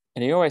 Yeah.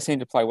 And he always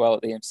seemed to play well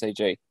at the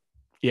MCG.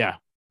 Yeah.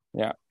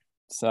 Yeah.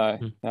 So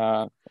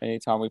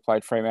anytime we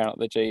played Fremantle at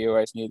the G, you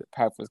always knew that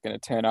Pav was going to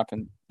turn up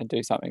and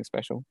do something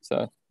special.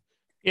 So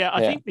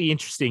I think the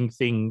interesting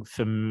thing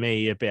for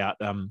me about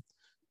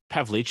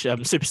Pavlich,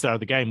 superstar of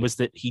the game, was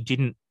that he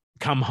didn't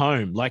come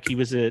home. Like he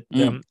was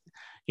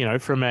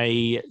from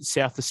a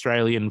South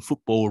Australian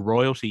football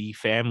royalty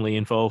family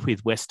involved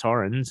with West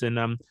Torrens, and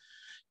I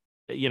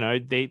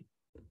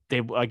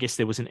guess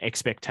there was an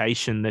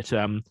expectation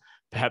that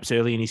perhaps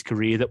early in his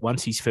career that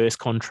once his first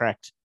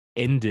contract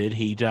ended,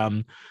 he'd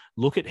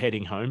look at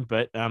heading home.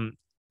 But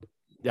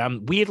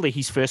weirdly,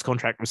 his first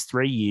contract was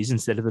 3 years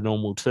instead of the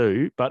normal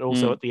 2. But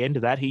also at the end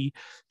of that, he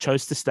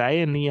chose to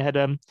stay, and he had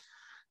a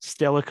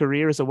stellar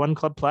career as a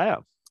one-club player.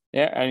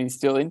 Yeah, and he's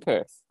still in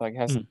Perth. Like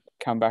hasn't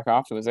come back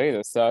afterwards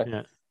either.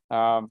 So,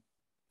 I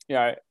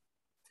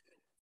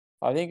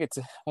think it's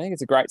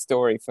a great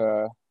story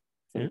for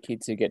the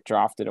kids who get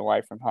drafted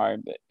away from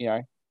home. That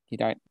you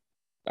don't.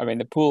 I mean,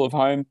 the pool of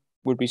home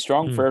would be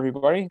strong for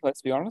everybody.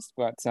 Let's be honest,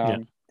 but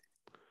you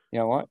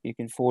know what? You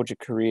can forge a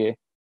career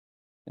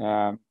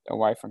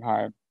away from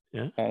home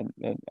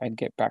and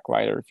get back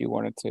later if you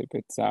wanted to.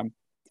 But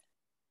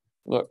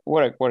look,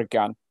 what a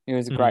gun! He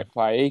was a great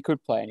player. He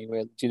could play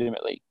anywhere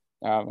legitimately.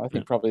 I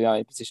think probably the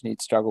only position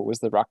he'd struggle was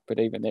the ruck, but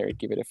even there he'd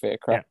give it a fair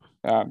crack.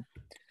 And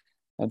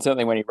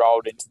certainly when he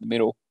rolled into the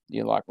middle,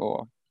 you're like,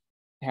 well,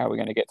 how are we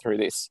going to get through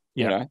this?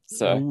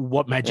 So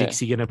what magic's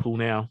he going to pull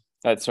now?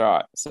 That's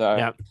right.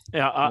 So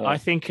I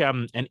think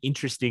an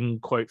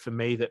interesting quote for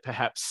me that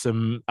perhaps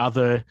some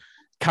other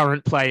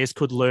current players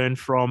could learn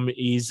from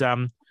is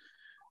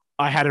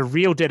I had a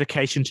real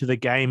dedication to the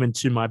game and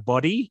to my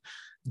body.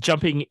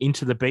 Jumping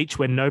into the beach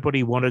when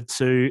nobody wanted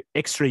to,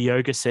 extra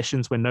yoga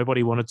sessions when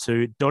nobody wanted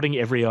to, dotting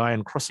every I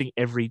and crossing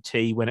every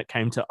T when it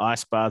came to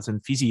ice baths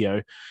and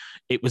physio.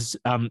 It was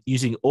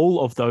using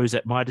all of those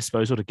at my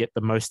disposal to get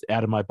the most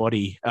out of my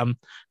body.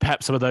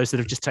 Perhaps some of those that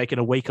have just taken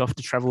a week off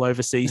to travel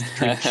overseas to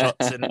drink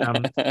shots and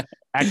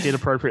act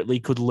inappropriately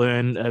could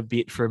learn a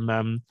bit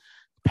from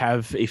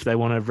Pav if they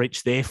want to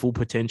reach their full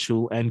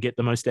potential and get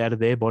the most out of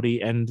their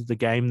body and the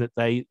game that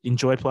they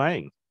enjoy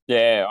playing.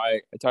 Yeah,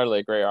 I totally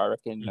agree. I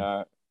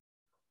reckon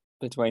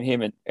between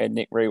him and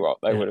Nick Rewalt,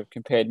 they would have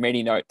compared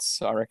many notes,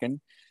 I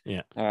reckon.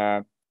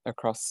 Yeah.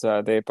 Across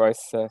their both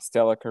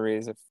stellar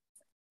careers of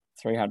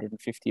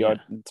 350 odd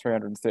and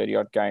 330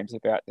 odd games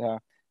about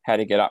how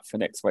to get up for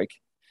next week.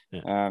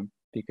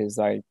 Because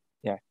they,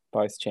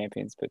 both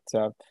champions. But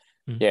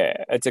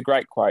it's a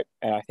great quote.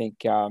 And I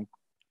think,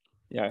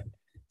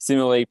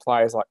 similarly,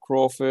 players like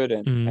Crawford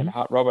and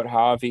Robert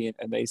Harvey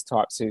and these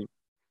types who,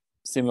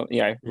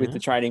 similar, with the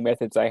training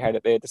methods they had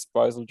at their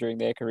disposal during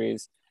their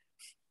careers,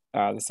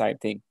 the same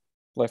thing.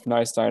 Left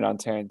no stone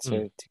unturned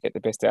to get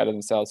the best out of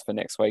themselves for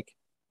next week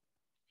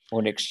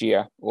or next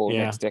year or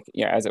next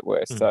decade, as it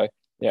were. So,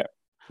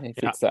 he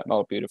fits that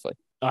mold beautifully.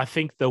 I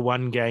think the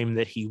one game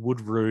that he would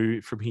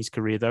rue from his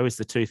career, though, is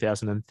the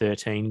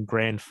 2013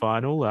 grand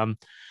final.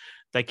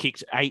 They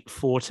kicked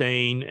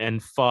 8-14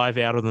 and 5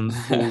 out of them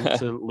full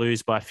to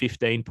lose by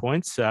 15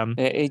 points.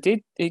 He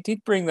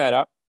did bring that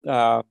up.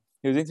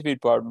 He was interviewed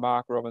by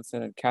Mark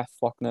Robinson and Kath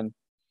Flocknan,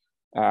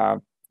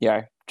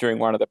 during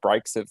one of the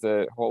breaks of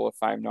the Hall of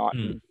Fame night.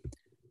 And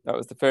that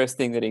was the first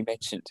thing that he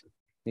mentioned.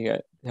 He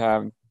go,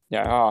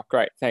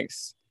 great,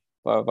 thanks.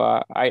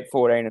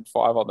 8-14 and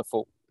 5 on the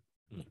full.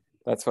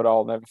 That's what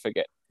I'll never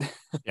forget.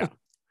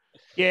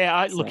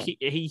 Look,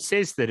 he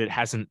says that it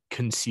hasn't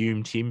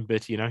consumed him,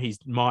 but his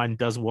mind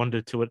does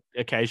wander to it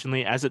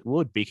occasionally, as it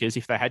would, because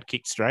if they had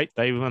kicked straight,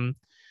 they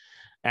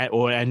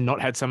and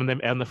not had some of them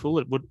out on the full,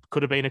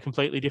 could have been a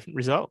completely different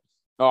result.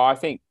 Oh, I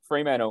think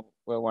Fremantle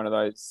were one of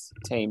those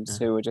teams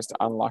who were just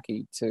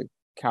unlucky to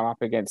come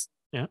up against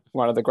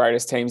one of the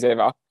greatest teams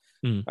ever.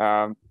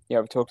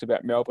 We've talked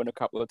about Melbourne a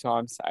couple of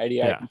times,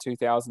 88 and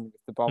 2000 with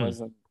the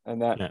Bombers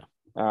and that.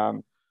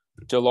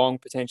 Geelong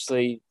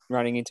potentially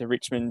running into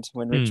Richmond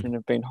when Richmond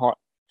have been hot.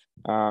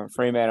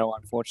 Fremantle,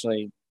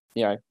 unfortunately,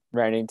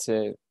 ran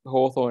into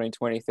Hawthorn in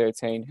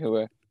 2013, who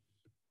were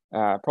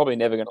probably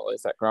never going to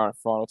lose that grand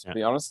final, to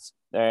be honest.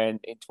 And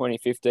in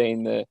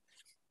 2015, the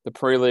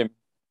prelim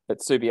at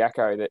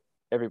Subiaco that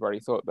everybody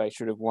thought they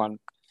should have won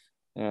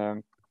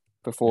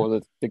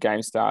before the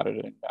game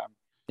started.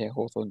 And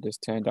Hawthorn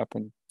just turned up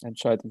and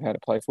showed them how to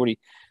play footy.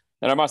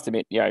 And I must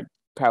admit,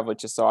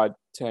 Pavlich aside,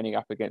 turning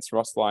up against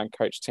Ross Lyon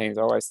coach teams,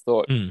 I always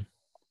thought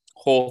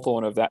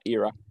Hawthorn of that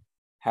era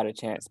had a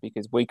chance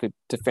because we could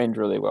defend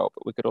really well,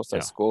 but we could also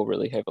score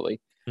really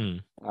heavily.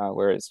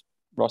 Whereas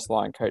Ross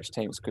Lyon coach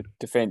teams could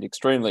defend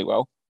extremely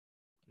well,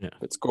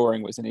 but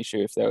scoring was an issue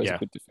if there was a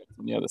good defense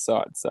on the other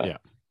side. So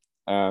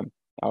I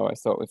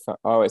always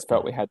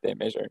felt we had their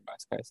measure in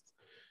most cases.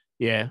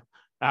 Yeah.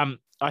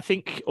 I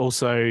think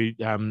also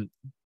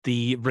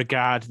the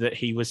regard that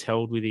he was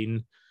held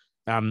within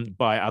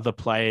by other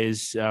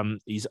players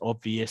is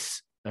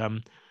obvious,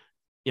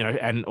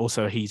 and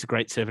also he's a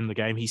great servant in the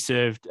game. He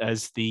served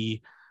as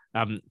the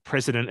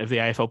president of the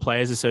AFL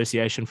Players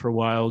Association for a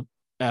while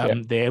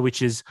there,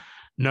 which is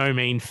no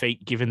mean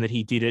feat given that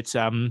he did it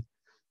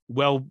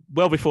well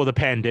before the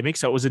pandemic.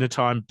 So it was in a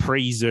time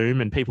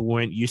pre-Zoom and people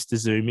weren't used to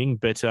Zooming,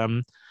 but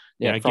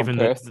given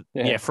Perth.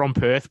 From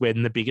Perth,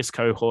 when the biggest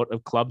cohort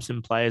of clubs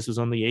and players was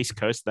on the East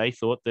Coast, they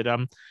thought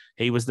that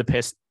he was the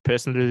best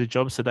person to do the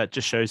job. So that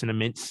just shows an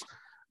immense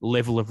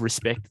level of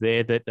respect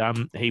there that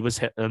he was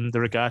the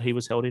regard he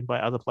was held in by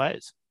other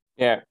players.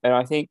 Yeah, and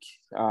I think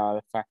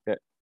the fact that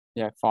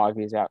 5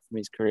 years out from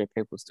his career,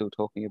 people are still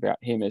talking about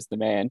him as the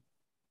man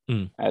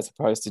as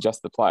opposed to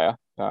just the player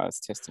is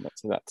testament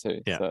to that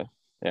too. Yeah. So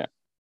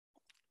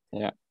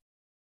yeah.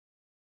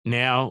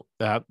 Now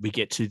we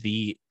get to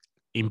the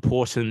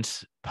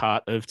important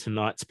part of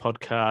tonight's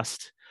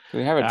podcast. Do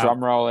we have a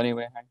drum roll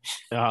anywhere?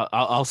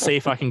 I'll see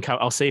if I can.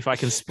 I'll see if I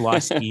can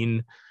splice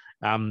in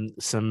some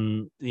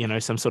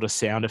sort of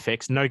sound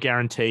effects. No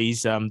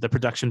guarantees. The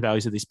production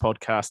values of this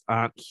podcast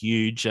aren't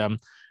huge.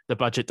 The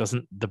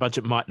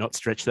budget might not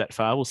stretch that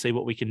far. We'll see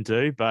what we can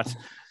do, but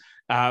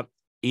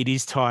it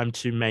is time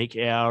to make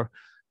our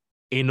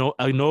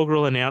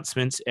inaugural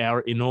announcements,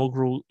 our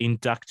inaugural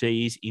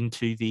inductees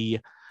into the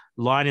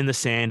Line in the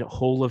Sand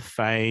Hall of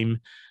Fame,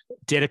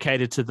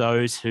 dedicated to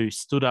those who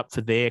stood up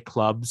for their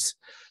clubs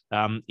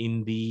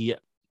in the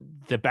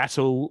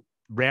battle,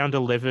 round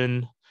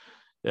 11,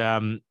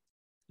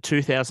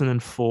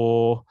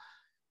 2004.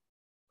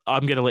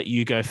 I'm going to let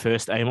you go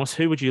first, Amos.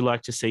 Who would you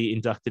like to see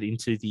inducted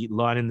into the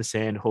Line in the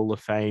Sand Hall of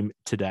Fame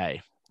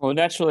today? Well,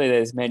 naturally,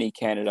 there's many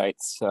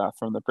candidates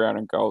from the brown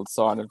and gold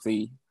side of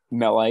the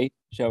melee,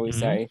 shall we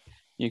say.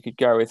 You could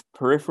go with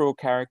peripheral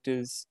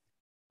characters.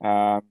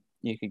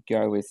 You could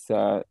go with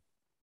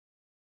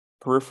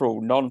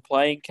peripheral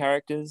non-playing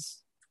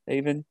characters,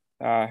 even.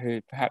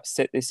 who perhaps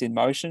set this in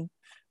motion.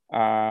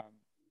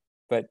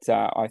 But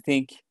I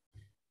think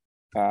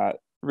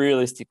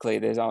realistically,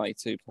 there's only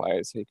two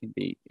players who can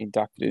be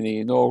inducted in the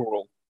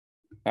inaugural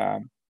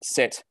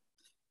set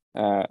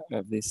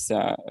of this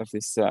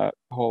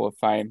Hall of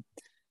Fame.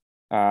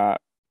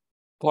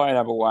 Player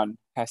number one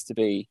has to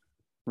be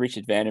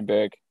Richard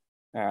Vandenberg.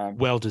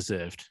 Well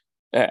deserved.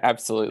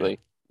 Absolutely.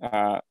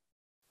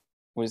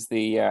 Was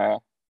the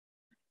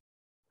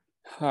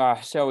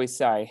shall we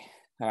say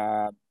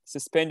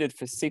suspended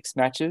for 6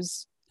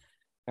 matches,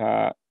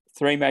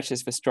 3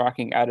 matches for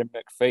striking Adam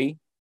McPhee,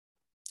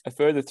 a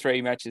further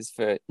 3 matches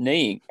for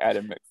kneeing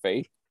Adam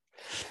McPhee,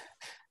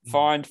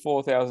 fined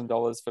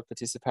 $4,000 for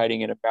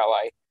participating in a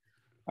ballet.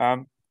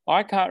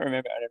 I can't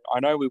remember. I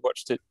know we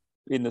watched it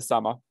in the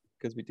summer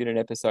because we did an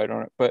episode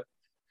on it, but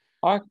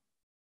I'm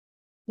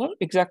not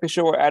exactly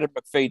sure what Adam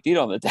McPhee did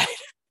on the day, to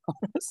be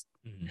honest.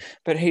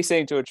 But he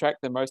seemed to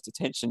attract the most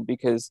attention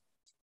because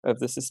of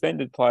the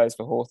suspended players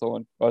for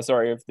Hawthorn. Of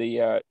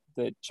the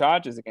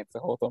charges against the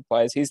Hawthorn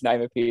players. His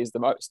name appears the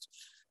most.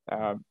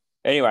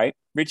 Anyway,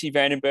 Richie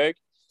Vandenberg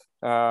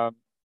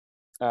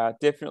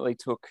definitely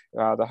took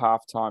the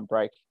halftime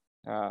break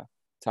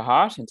to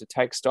heart and to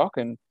take stock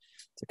and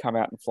to come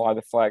out and fly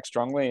the flag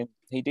strongly, and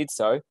he did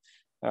so.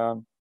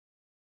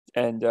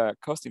 And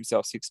cost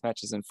himself 6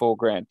 matches and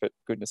 $4,000. But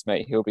goodness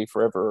me, he'll be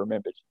forever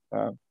remembered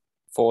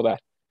for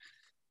that.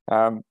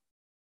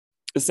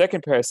 The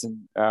second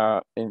person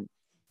to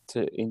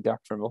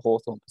induct from a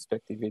Hawthorn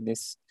perspective in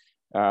this,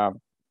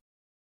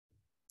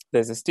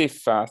 there's a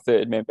stiff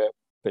third member,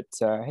 but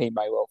he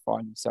may well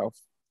find himself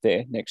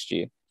there next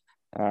year.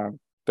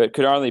 But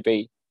could only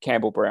be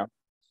Campbell Brown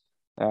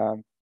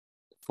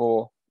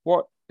for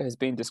what has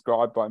been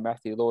described by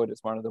Matthew Lloyd as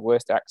one of the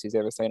worst acts he's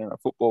ever seen on a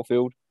football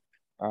field.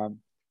 I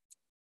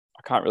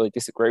can't really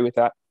disagree with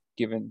that,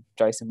 given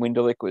Jason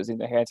Winderlich was in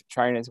the hands of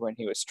trainers when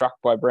he was struck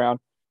by Brown,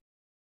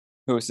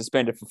 who was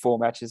suspended for 4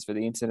 matches for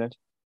the incident.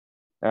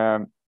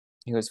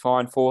 He was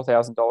fined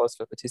 $4,000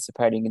 for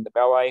participating in the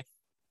ballet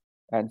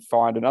and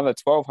fined another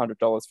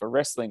 $1,200 for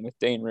wrestling with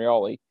Dean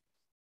Rioli,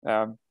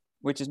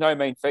 which is no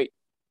mean feat,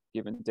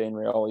 given Dean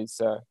Rioli's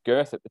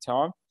girth at the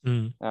time.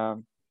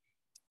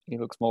 He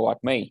looks more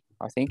like me,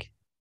 I think,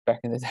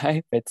 back in the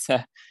day. But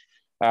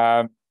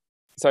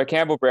so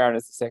Campbell Brown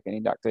is the second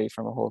inductee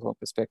from a Hawthorn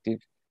perspective.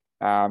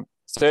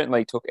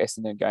 Certainly took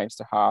Essendon games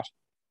to heart.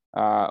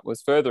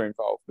 Was further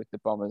involved with the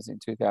Bombers in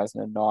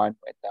 2009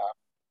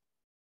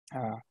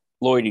 when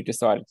Lloydie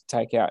decided to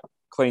take out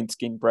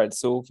clean-skinned Brad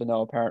Sewell for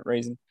no apparent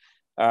reason.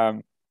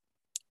 And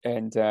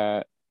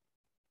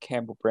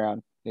Campbell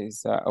Brown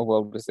is a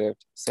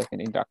well-deserved second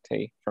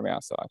inductee from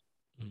our side.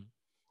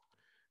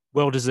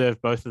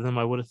 Well-deserved, both of them,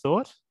 I would have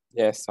thought.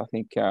 Yes, I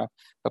think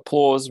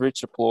applause,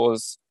 rich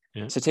applause.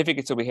 Yeah.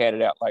 Certificates will be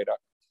handed out later.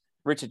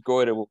 Richard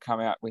Goyder will come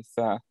out with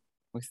the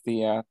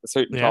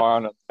suit and tie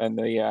on and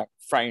the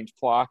framed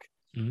plaque.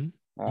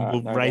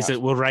 We'll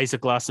raise a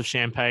glass of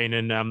champagne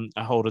and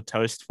hold a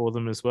toast for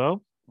them as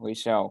well. We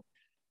shall.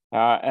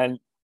 And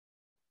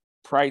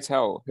pray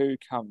tell, who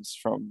comes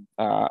from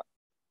the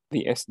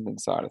Essendon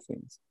side of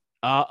things?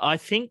 I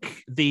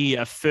think the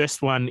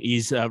first one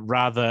is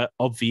rather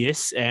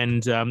obvious,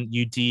 and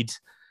you did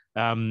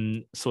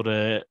sort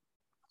of,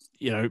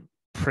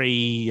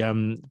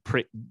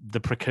 the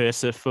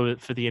precursor for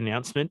the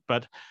announcement,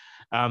 but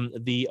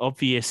the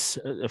obvious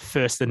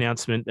first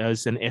announcement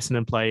as an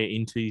Essendon player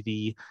into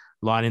the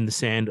Line in the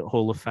Sand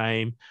Hall of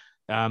Fame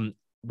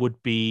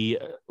would be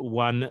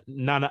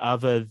none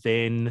other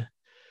than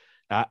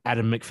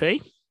Adam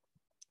McPhee.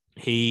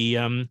 He,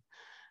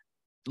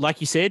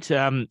 like you said,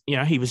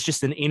 he was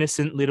just an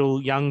innocent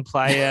little young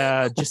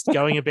player, just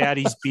going about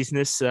his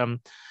business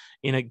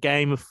in a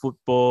game of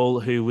football,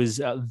 who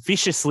was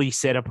viciously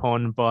set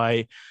upon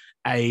by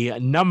a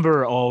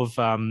number of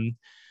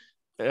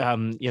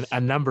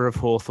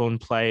Hawthorn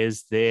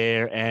players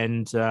there,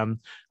 and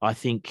I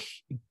think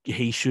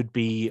he should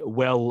be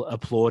well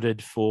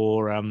applauded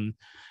for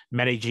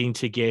managing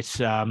to get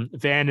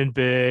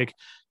Vandenberg,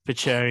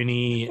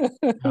 Piccioni,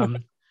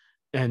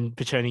 and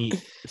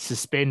Piccioni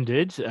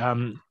suspended.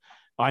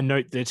 I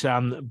note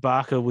that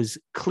Barker was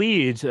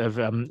cleared of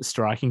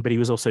striking, but he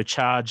was also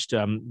charged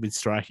with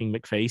striking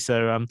McPhee.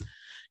 So,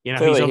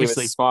 clearly he's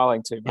obviously he was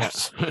smiling too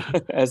much,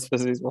 as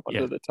was his wont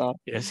at the time.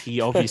 Yes,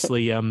 he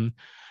obviously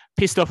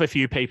pissed off a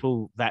few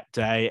people that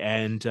day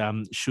and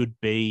should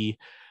be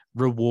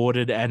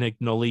rewarded and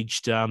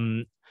acknowledged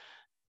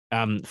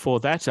for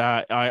that.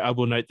 I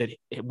will note that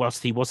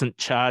whilst he wasn't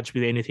charged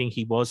with anything,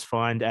 he was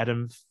fined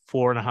Adam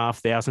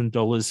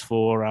 $4,500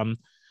 for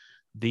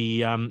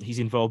his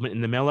involvement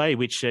in the melee,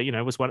 which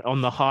was one on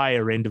the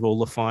higher end of all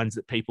the fines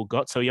that people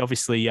got. So he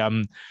obviously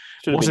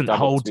wasn't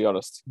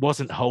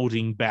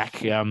holding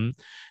back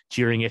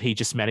during it. He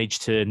just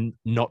managed to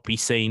not be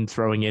seen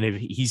throwing any of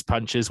his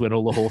punches when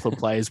all the Hawthorn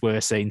players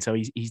were seen. So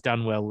he's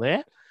done well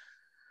there.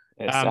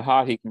 Yes, a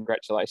hearty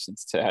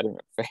congratulations to Adam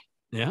McPhee.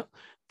 Yeah.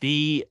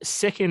 The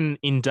second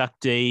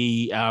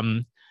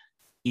inductee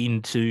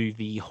into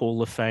the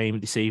Hall of Fame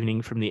this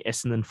evening from the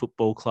Essendon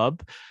Football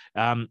Club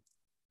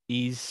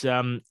is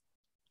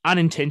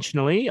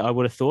unintentionally, I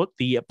would have thought,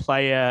 the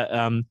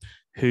player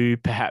who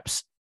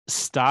perhaps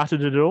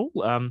started it all.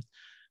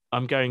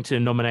 I'm going to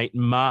nominate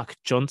Mark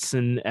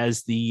Johnson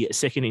as the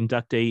second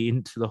inductee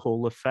into the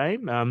Hall of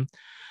Fame.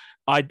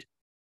 I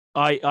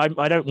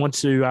don't want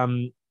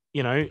to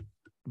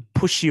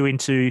push you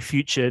into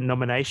future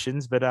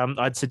nominations, but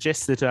I'd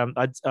suggest that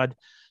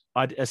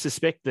I'd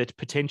suspect that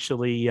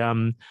potentially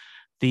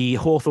the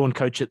Hawthorn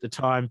coach at the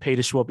time,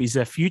 Peter Schwab, is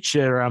a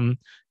future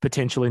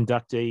potential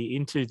inductee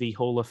into the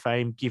Hall of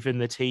Fame, given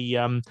that he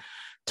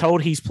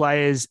told his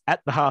players at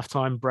the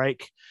halftime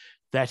break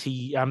that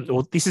he,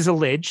 or this is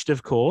alleged,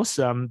 of course,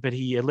 but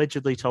he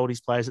allegedly told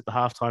his players at the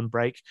halftime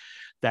break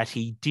that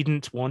he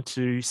didn't want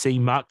to see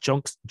Mark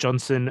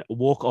Johnson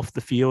walk off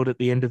the field at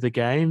the end of the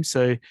game.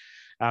 So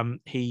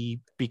he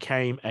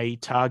became a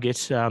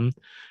target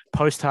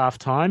post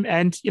halftime.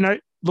 And,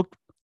 look,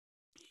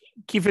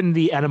 given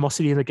the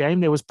animosity in the game,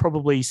 there was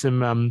probably a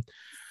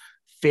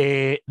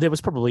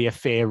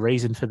fair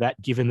reason for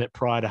that, given that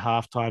prior to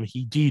halftime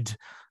he did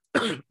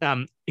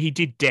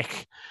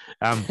deck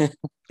a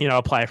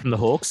player from the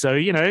Hawks. So,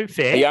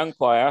 fair. A young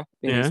player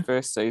in his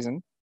first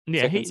season.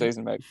 Yeah, second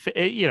season, maybe.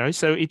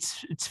 So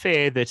it's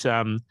fair that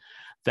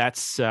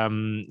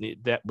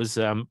that was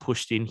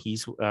pushed in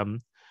his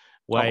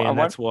way, and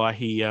that's why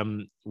he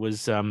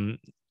was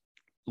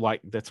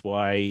that's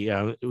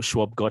why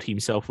Schwab got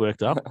himself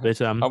worked up.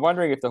 But I'm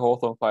wondering if the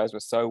Hawthorn players were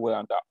so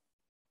wound up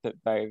that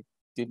they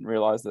didn't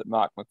realise that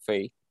Mark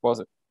McPhee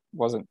wasn't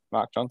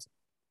Mark Johnson.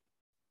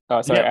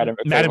 Oh, sorry, Adam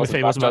McPhee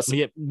wasn't Mark Johnson.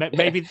 Yeah,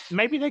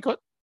 maybe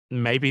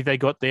they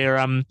got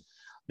their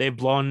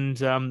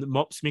blonde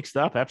mops mixed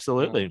up.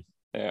 Absolutely.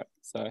 Yeah.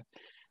 So,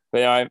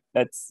 but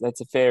that's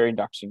a fair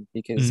induction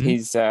because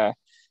his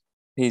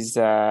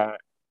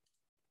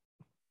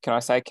can I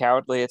say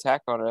cowardly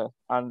attack on a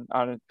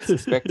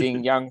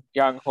unsuspecting young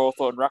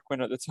Hawthorn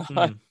ruckman at the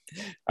time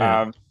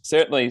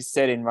certainly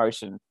set in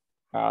motion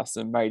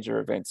some major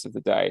events of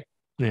the day.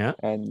 Yeah.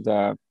 And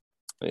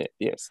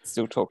yes,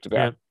 still talked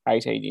about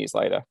 18 years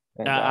later.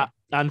 And,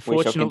 unfortunately,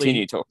 we shall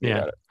continue talking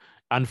about it.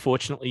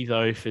 Unfortunately,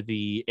 though, for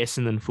the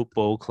Essendon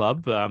Football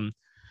Club,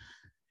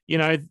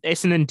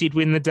 Essendon did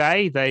win the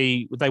day.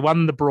 They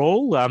won the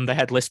brawl. They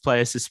had less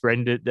players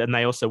suspended, and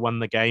they also won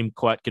the game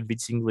quite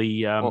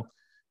convincingly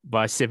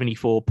by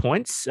 74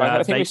 points.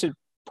 I think we should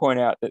point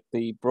out that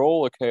the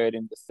brawl occurred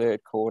in the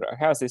third quarter.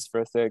 How's this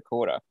for a third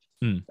quarter?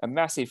 A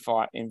massive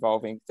fight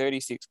involving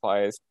 36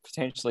 players,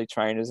 potentially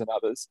trainers and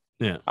others.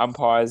 Yeah.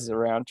 Umpires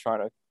around trying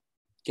to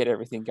get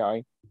everything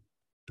going.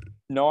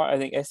 I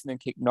think Essendon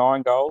kicked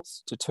 9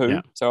 goals to 2.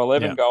 Yeah. So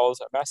 11 goals,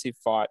 a massive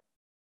fight.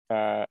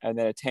 And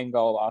then a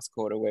 10-goal last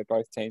quarter where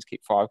both teams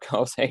kicked 5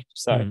 goals each.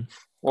 So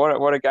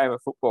what a game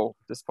of football,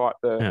 despite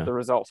the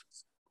result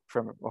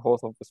from a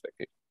Hawthorn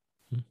perspective.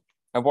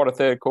 And what a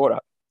third quarter.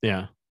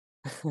 Yeah.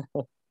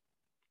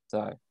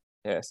 So,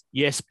 yes.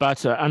 Yes,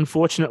 but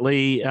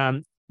unfortunately,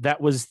 that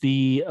was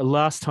the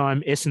last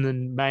time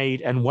Essendon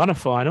made and won a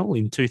final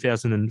in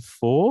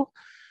 2004.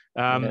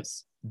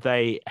 Yes.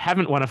 They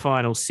haven't won a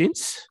final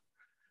since.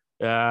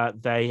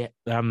 And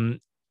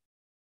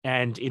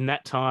in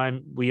that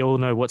time, we all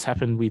know what's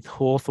happened with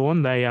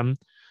Hawthorn. They,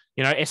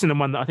 Essendon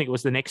won, I think it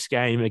was the next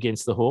game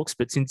against the Hawks,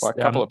 but since by a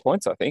couple of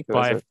points, I think.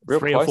 By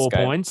 3 or 4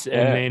 game. points.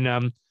 Yeah. And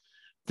then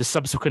the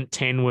subsequent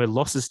 10 were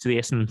losses to the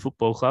Essendon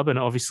Football Club. And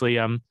obviously,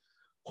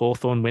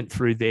 Hawthorn went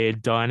through their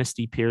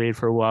dynasty period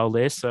for a while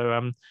there.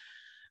 So,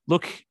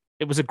 look,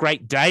 it was a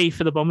great day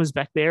for the Bombers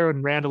back there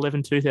in round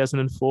 11,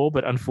 2004.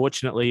 But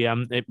unfortunately,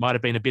 it might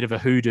have been a bit of a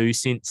hoodoo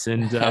since.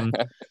 And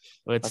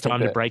it's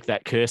time to break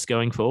that curse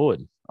going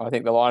forward. I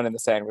think the line in the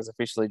sand was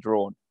officially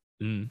drawn.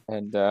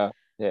 And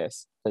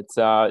yes, it's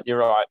you're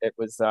right. It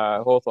was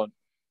Hawthorn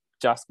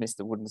just missed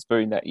the wooden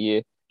spoon that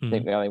year. I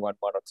think they only won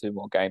 1 or 2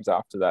 more games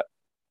after that.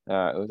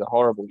 It was a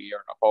horrible year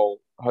on a whole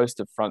host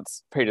of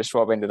fronts. Peter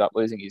Schwab ended up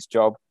losing his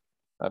job.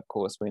 Of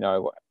course, we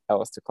know what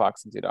Alistair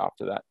Clarkson did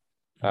after that.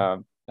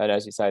 And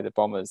as you say, the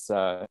Bombers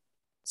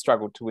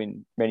struggled to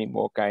win many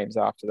more games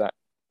after that.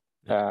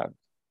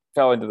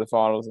 Fell into the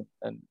finals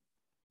and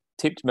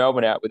tipped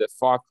Melbourne out with a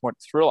 5-point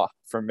thriller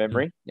from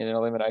memory in an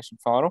elimination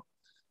final.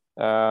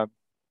 And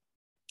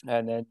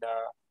then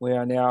we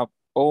are now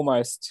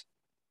almost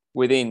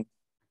within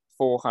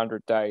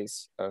 400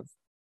 days of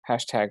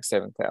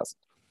 #7,000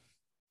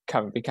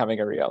 becoming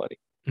a reality.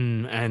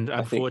 And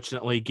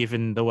unfortunately,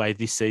 given the way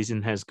this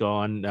season has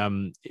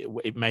gone,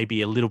 it may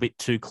be a little bit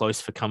too close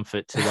for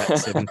comfort to that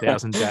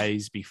 7,000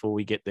 days before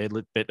we get there.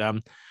 But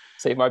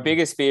see, my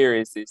biggest fear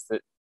is that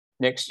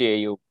next year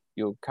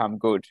you'll come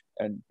good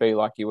and be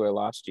like you were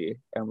last year,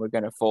 and we're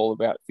going to fall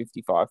about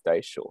 55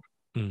 days short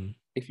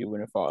if you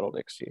win a final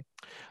next year.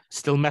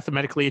 Still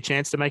mathematically a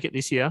chance to make it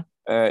this year.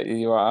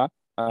 You are,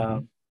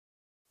 but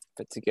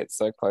to get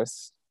so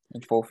close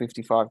in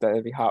 455 days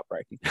would be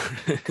heartbreaking.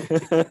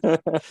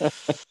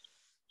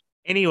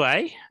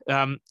 Anyway,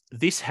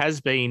 this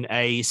has been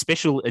a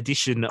special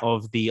edition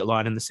of the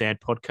Line in the Sand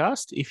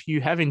podcast. If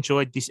you have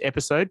enjoyed this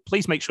episode,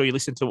 please make sure you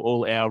listen to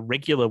all our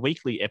regular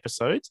weekly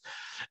episodes.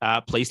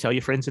 Please tell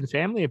your friends and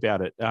family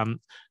about it.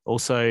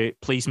 Also,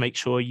 please make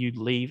sure you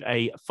leave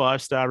a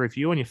 5-star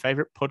review on your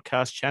favorite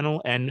podcast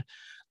channel and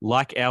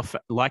like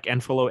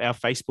and follow our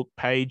Facebook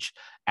page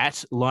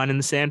at Line in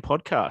the Sand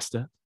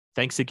podcast.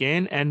 Thanks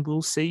again, and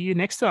we'll see you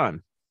next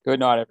time. Good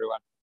night, everyone.